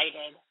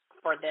excited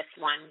for this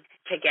one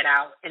to get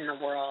out in the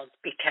world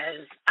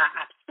because I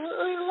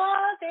absolutely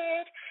love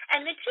it.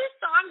 And the two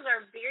songs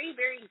are very,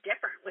 very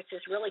different, which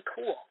is really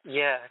cool.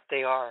 Yeah,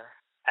 they are.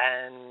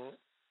 And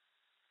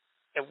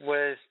it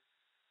was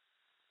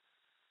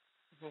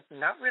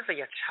not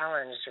really a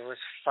challenge. It was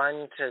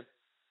fun to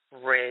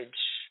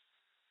bridge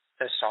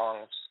the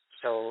songs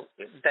so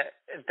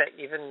that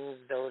even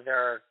though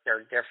they're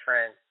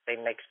different, they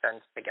make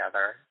sense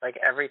together. Like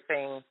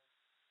everything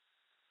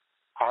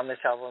on this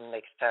album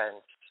makes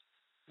sense,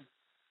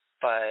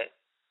 but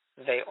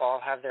they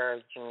all have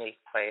their unique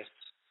place.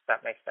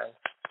 That makes sense.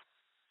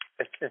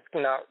 It's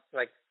not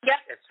like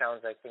It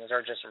sounds like things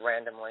are just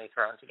randomly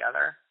thrown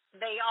together.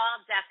 They all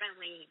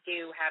definitely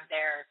do have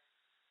their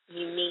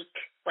unique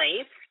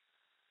place.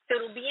 So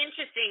it'll be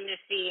interesting to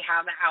see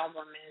how the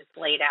album is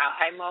laid out.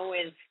 I'm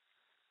always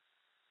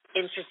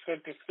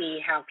interested to see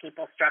how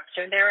people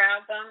structure their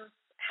albums,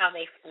 how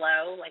they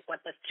flow, like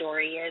what the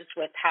story is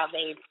with how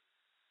they've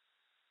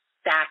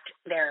stacked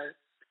their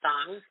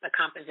songs, the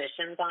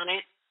compositions on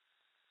it.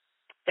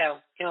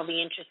 So it'll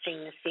be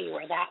interesting to see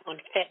where that one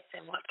fits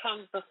and what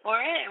comes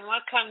before it and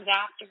what comes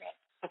after it.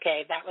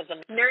 Okay, that was a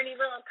nerdy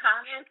little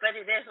comment, but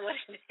it is what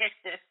it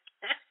is.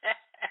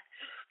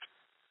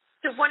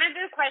 So one of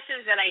the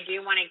questions that I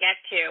do want to get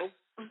to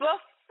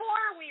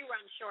before we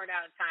run short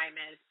out of time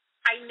is,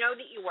 I know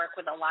that you work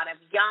with a lot of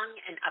young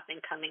and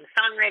up-and-coming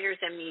songwriters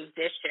and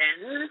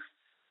musicians,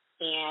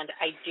 and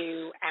I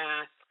do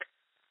ask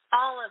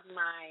all of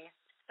my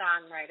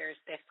songwriters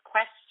this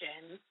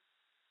question.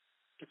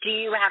 Do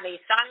you have a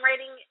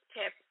songwriting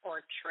tip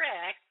or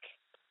trick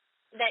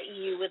that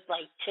you would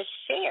like to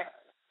share?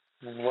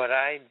 What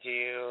I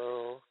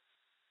do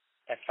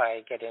if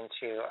I get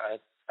into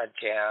a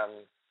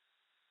jam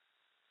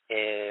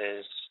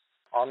is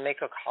I'll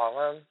make a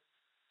column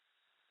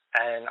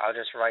and I'll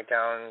just write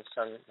down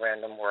some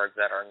random words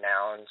that are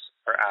nouns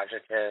or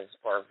adjectives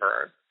or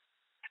verbs.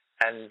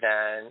 And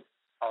then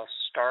I'll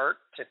start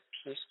to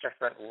piece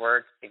different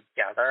words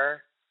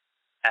together,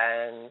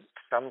 and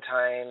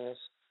sometimes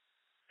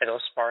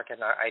it'll spark an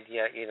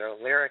idea either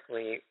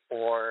lyrically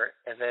or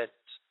if it's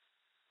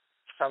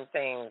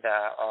something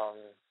that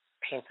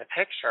paints a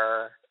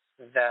picture,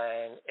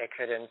 then it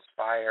could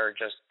inspire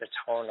just the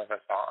tone of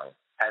a song,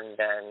 and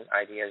then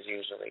ideas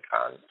usually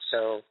come.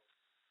 So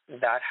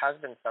that has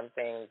been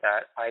something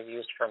that I've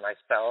used for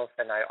myself,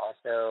 and I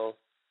also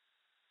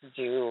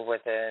do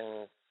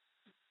within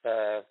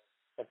the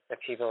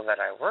people that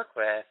I work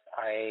with.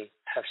 I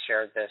have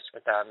shared this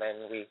with them,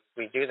 and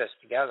we do this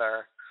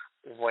together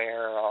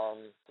where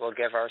we'll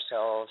give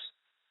ourselves,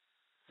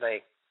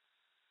 like,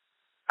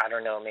 I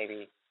don't know,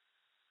 maybe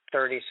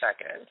 30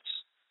 seconds,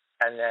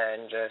 and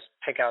then just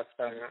pick out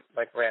some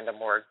like random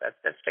words that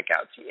stick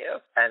out to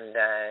you. And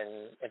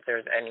then if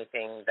there's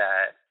anything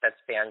that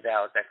stands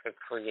out that could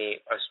create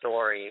a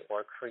story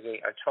or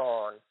create a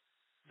tone,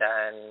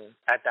 then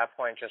at that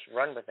point just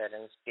run with it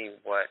and see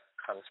what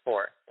comes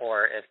forth.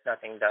 Or if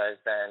nothing does,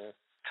 then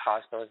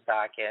toss those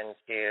back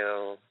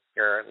into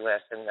your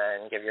list and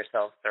then give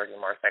yourself 30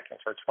 more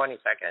seconds or 20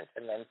 seconds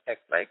and then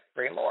pick like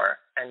 3 more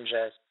and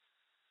just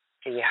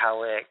see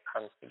how it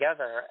comes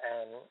together,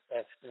 and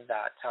if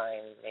that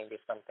time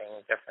maybe something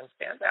different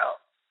stands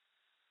out.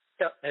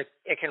 So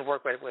it can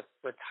work with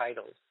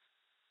titles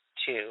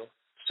too.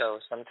 So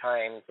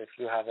sometimes if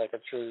you have like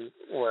a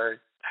 2-word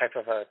type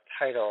of a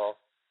title,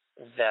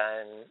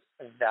 then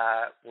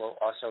that will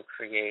also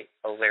create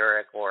a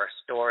lyric or a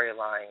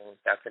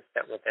storyline that could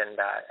fit within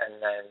that,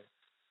 and then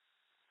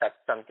that's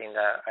something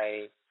that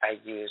I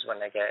use when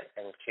I get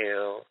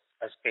into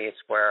a space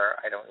where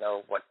I don't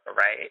know what to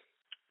write.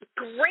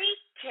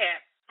 Great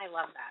tip. I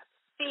love that.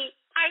 See,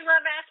 I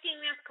love asking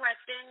this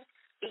question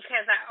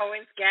because I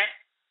always get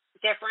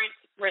different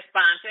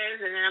responses,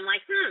 and then I'm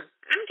like,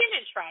 I'm going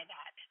to try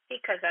that.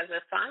 Because as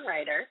a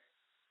songwriter,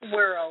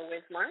 we're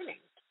always learning.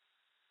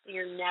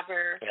 You're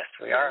never... Yes,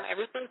 we are.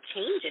 Everything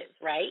changes,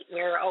 right?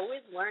 We're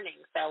always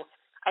learning. So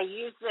I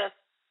use this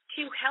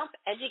to help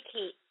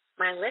educate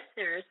my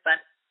listeners,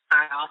 but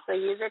I also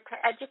use it to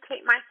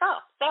educate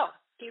myself. So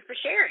thank you for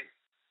sharing.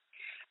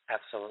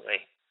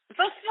 Absolutely.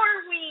 Before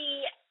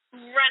we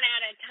run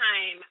out of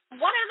time,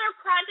 what other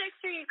projects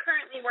are you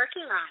currently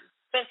working on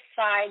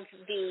besides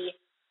the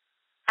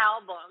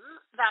album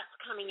that's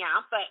coming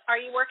out? But are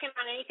you working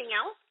on anything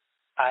else?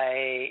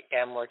 I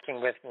am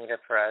working with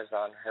Nita Perez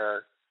on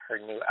her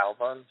new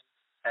album,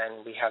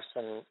 and we have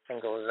some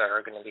singles that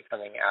are going to be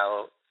coming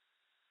out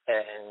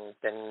in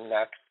the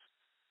next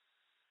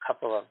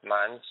couple of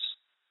months,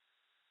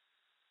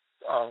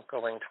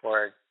 going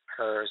toward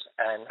hers.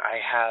 And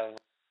I have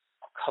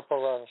a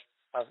couple of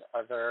of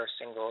other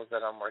singles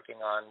that I'm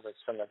working on with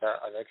some of the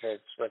other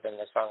kids within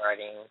the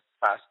songwriting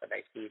class that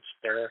I teach.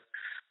 They're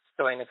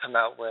going to come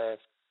out with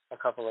a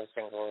couple of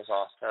singles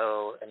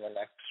also in the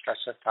next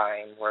stretch of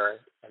time. We're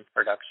in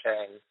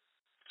production.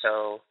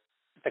 So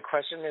the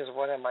question is,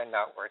 what am I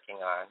not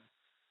working on?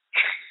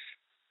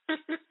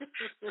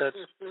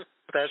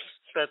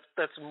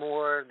 that's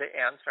more the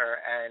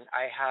answer. And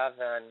I have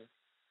an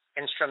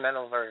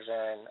instrumental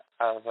version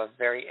of a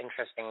very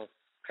interesting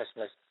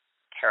Christmas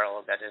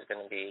carol that is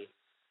going to be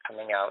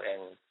coming out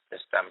in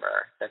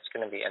December. That's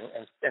going to be an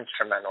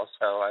instrumental.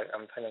 So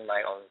I'm putting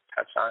my own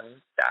touch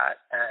on that,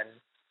 and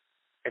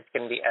it's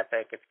going to be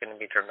epic. It's going to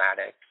be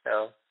dramatic.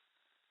 So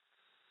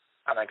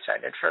I'm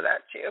excited for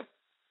that too.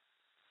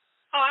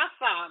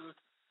 Awesome.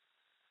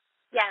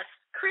 Yes,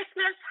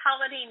 Christmas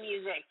holiday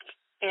music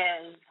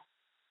is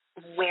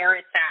where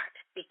it's at,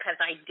 because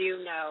I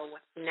do know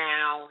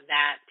now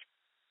that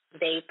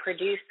they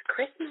produce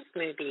Christmas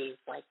movies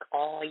like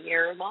all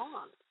year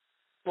long.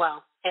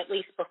 Well, at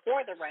least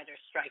before the writer's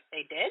strike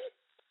they did.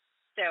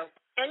 So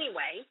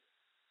anyway,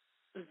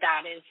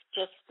 that is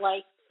just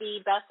like the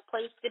best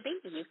place to be.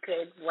 You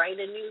could write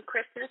a new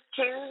Christmas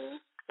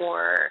tune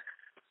or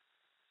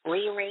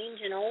rearrange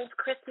an old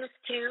Christmas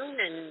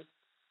tune and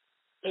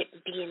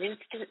it'd be an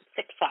instant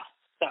success.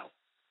 So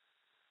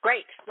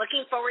great.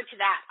 Looking forward to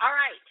that. All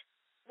right.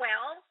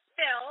 Well,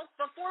 Phil,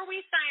 before we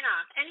sign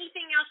off,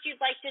 anything else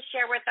you'd like to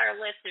share with our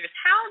listeners?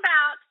 How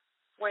about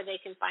where they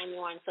can find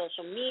you on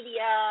social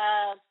media?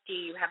 Do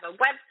you have a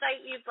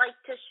website you'd like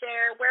to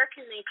share? Where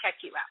can they check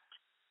you out?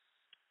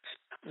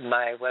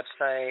 My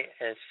website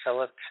is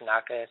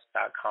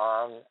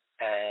phillipkanakis.com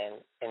and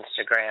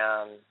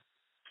Instagram,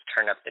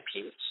 Turn Up the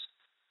Peace.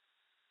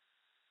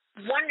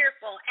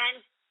 Wonderful. And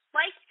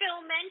like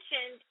Phil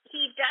mentioned,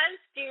 he does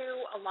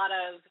do a lot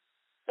of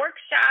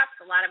workshops,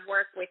 a lot of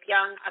work with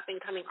young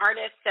up-and-coming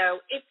artists.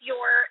 So if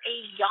you're a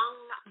young,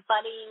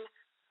 budding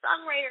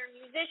songwriter,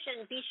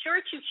 musician, be sure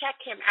to check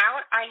him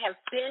out. I have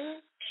been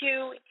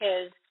to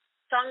his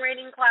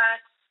songwriting class.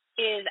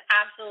 It is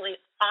absolutely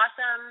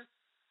awesome.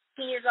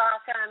 He is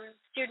awesome.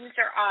 Students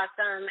are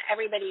awesome.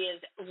 Everybody is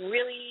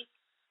really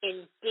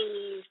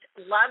engaged,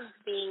 loves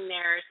being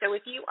there. So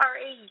if you are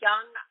a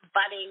young,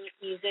 budding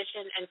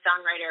musician and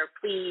songwriter,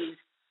 please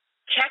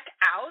check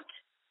out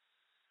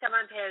some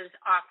of his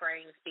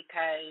offerings,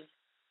 because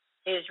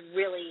it is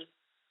really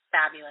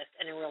fabulous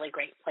and a really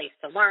great place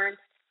to learn.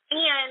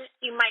 And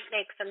you might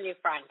make some new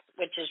friends,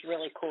 which is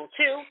really cool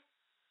too.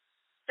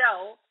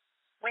 So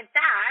with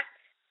that,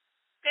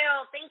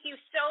 Phil, thank you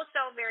so,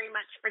 so very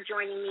much for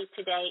joining me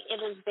today.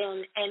 It has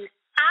been an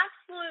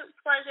absolute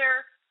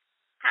pleasure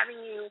having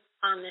you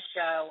on the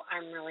show.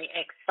 I'm really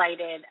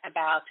excited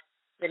about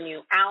the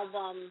new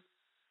album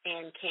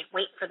and can't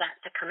wait for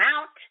that to come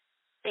out.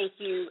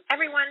 Thank you,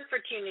 everyone, for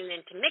tuning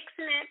in to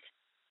Mixin' It.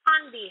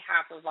 On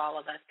behalf of all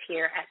of us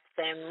here at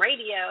Sim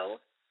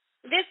Radio,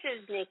 this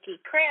is Nicki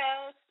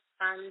Kris.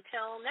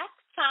 Until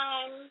next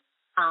time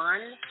on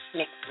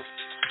Mixin' It.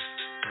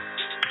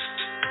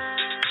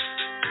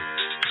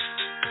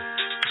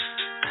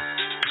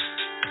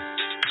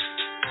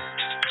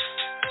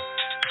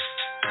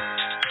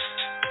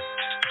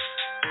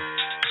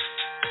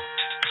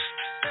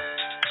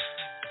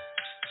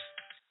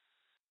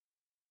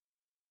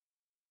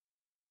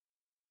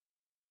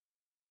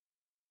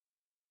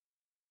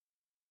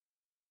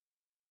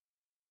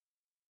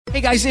 Hey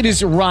guys, it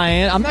is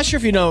Ryan. I'm not sure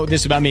if you know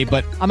this about me,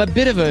 but I'm a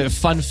bit of a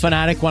fun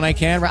fanatic when I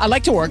can. I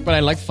like to work, but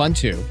I like fun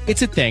too.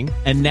 It's a thing.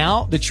 And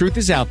now the truth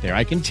is out there.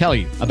 I can tell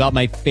you about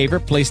my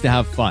favorite place to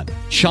have fun.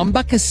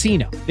 Chumba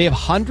Casino. They have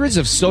hundreds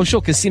of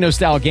social casino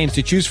style games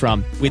to choose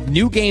from with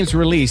new games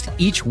released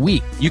each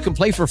week. You can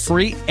play for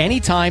free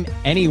anytime,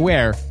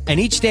 anywhere. And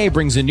each day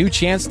brings a new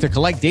chance to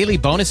collect daily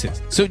bonuses.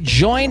 So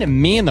join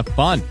me in the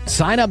fun.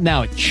 Sign up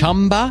now at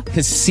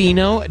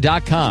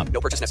ChumbaCasino.com.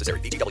 No purchase necessary.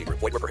 VGW.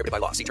 Void where prohibited by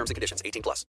law. See terms and conditions. 18+.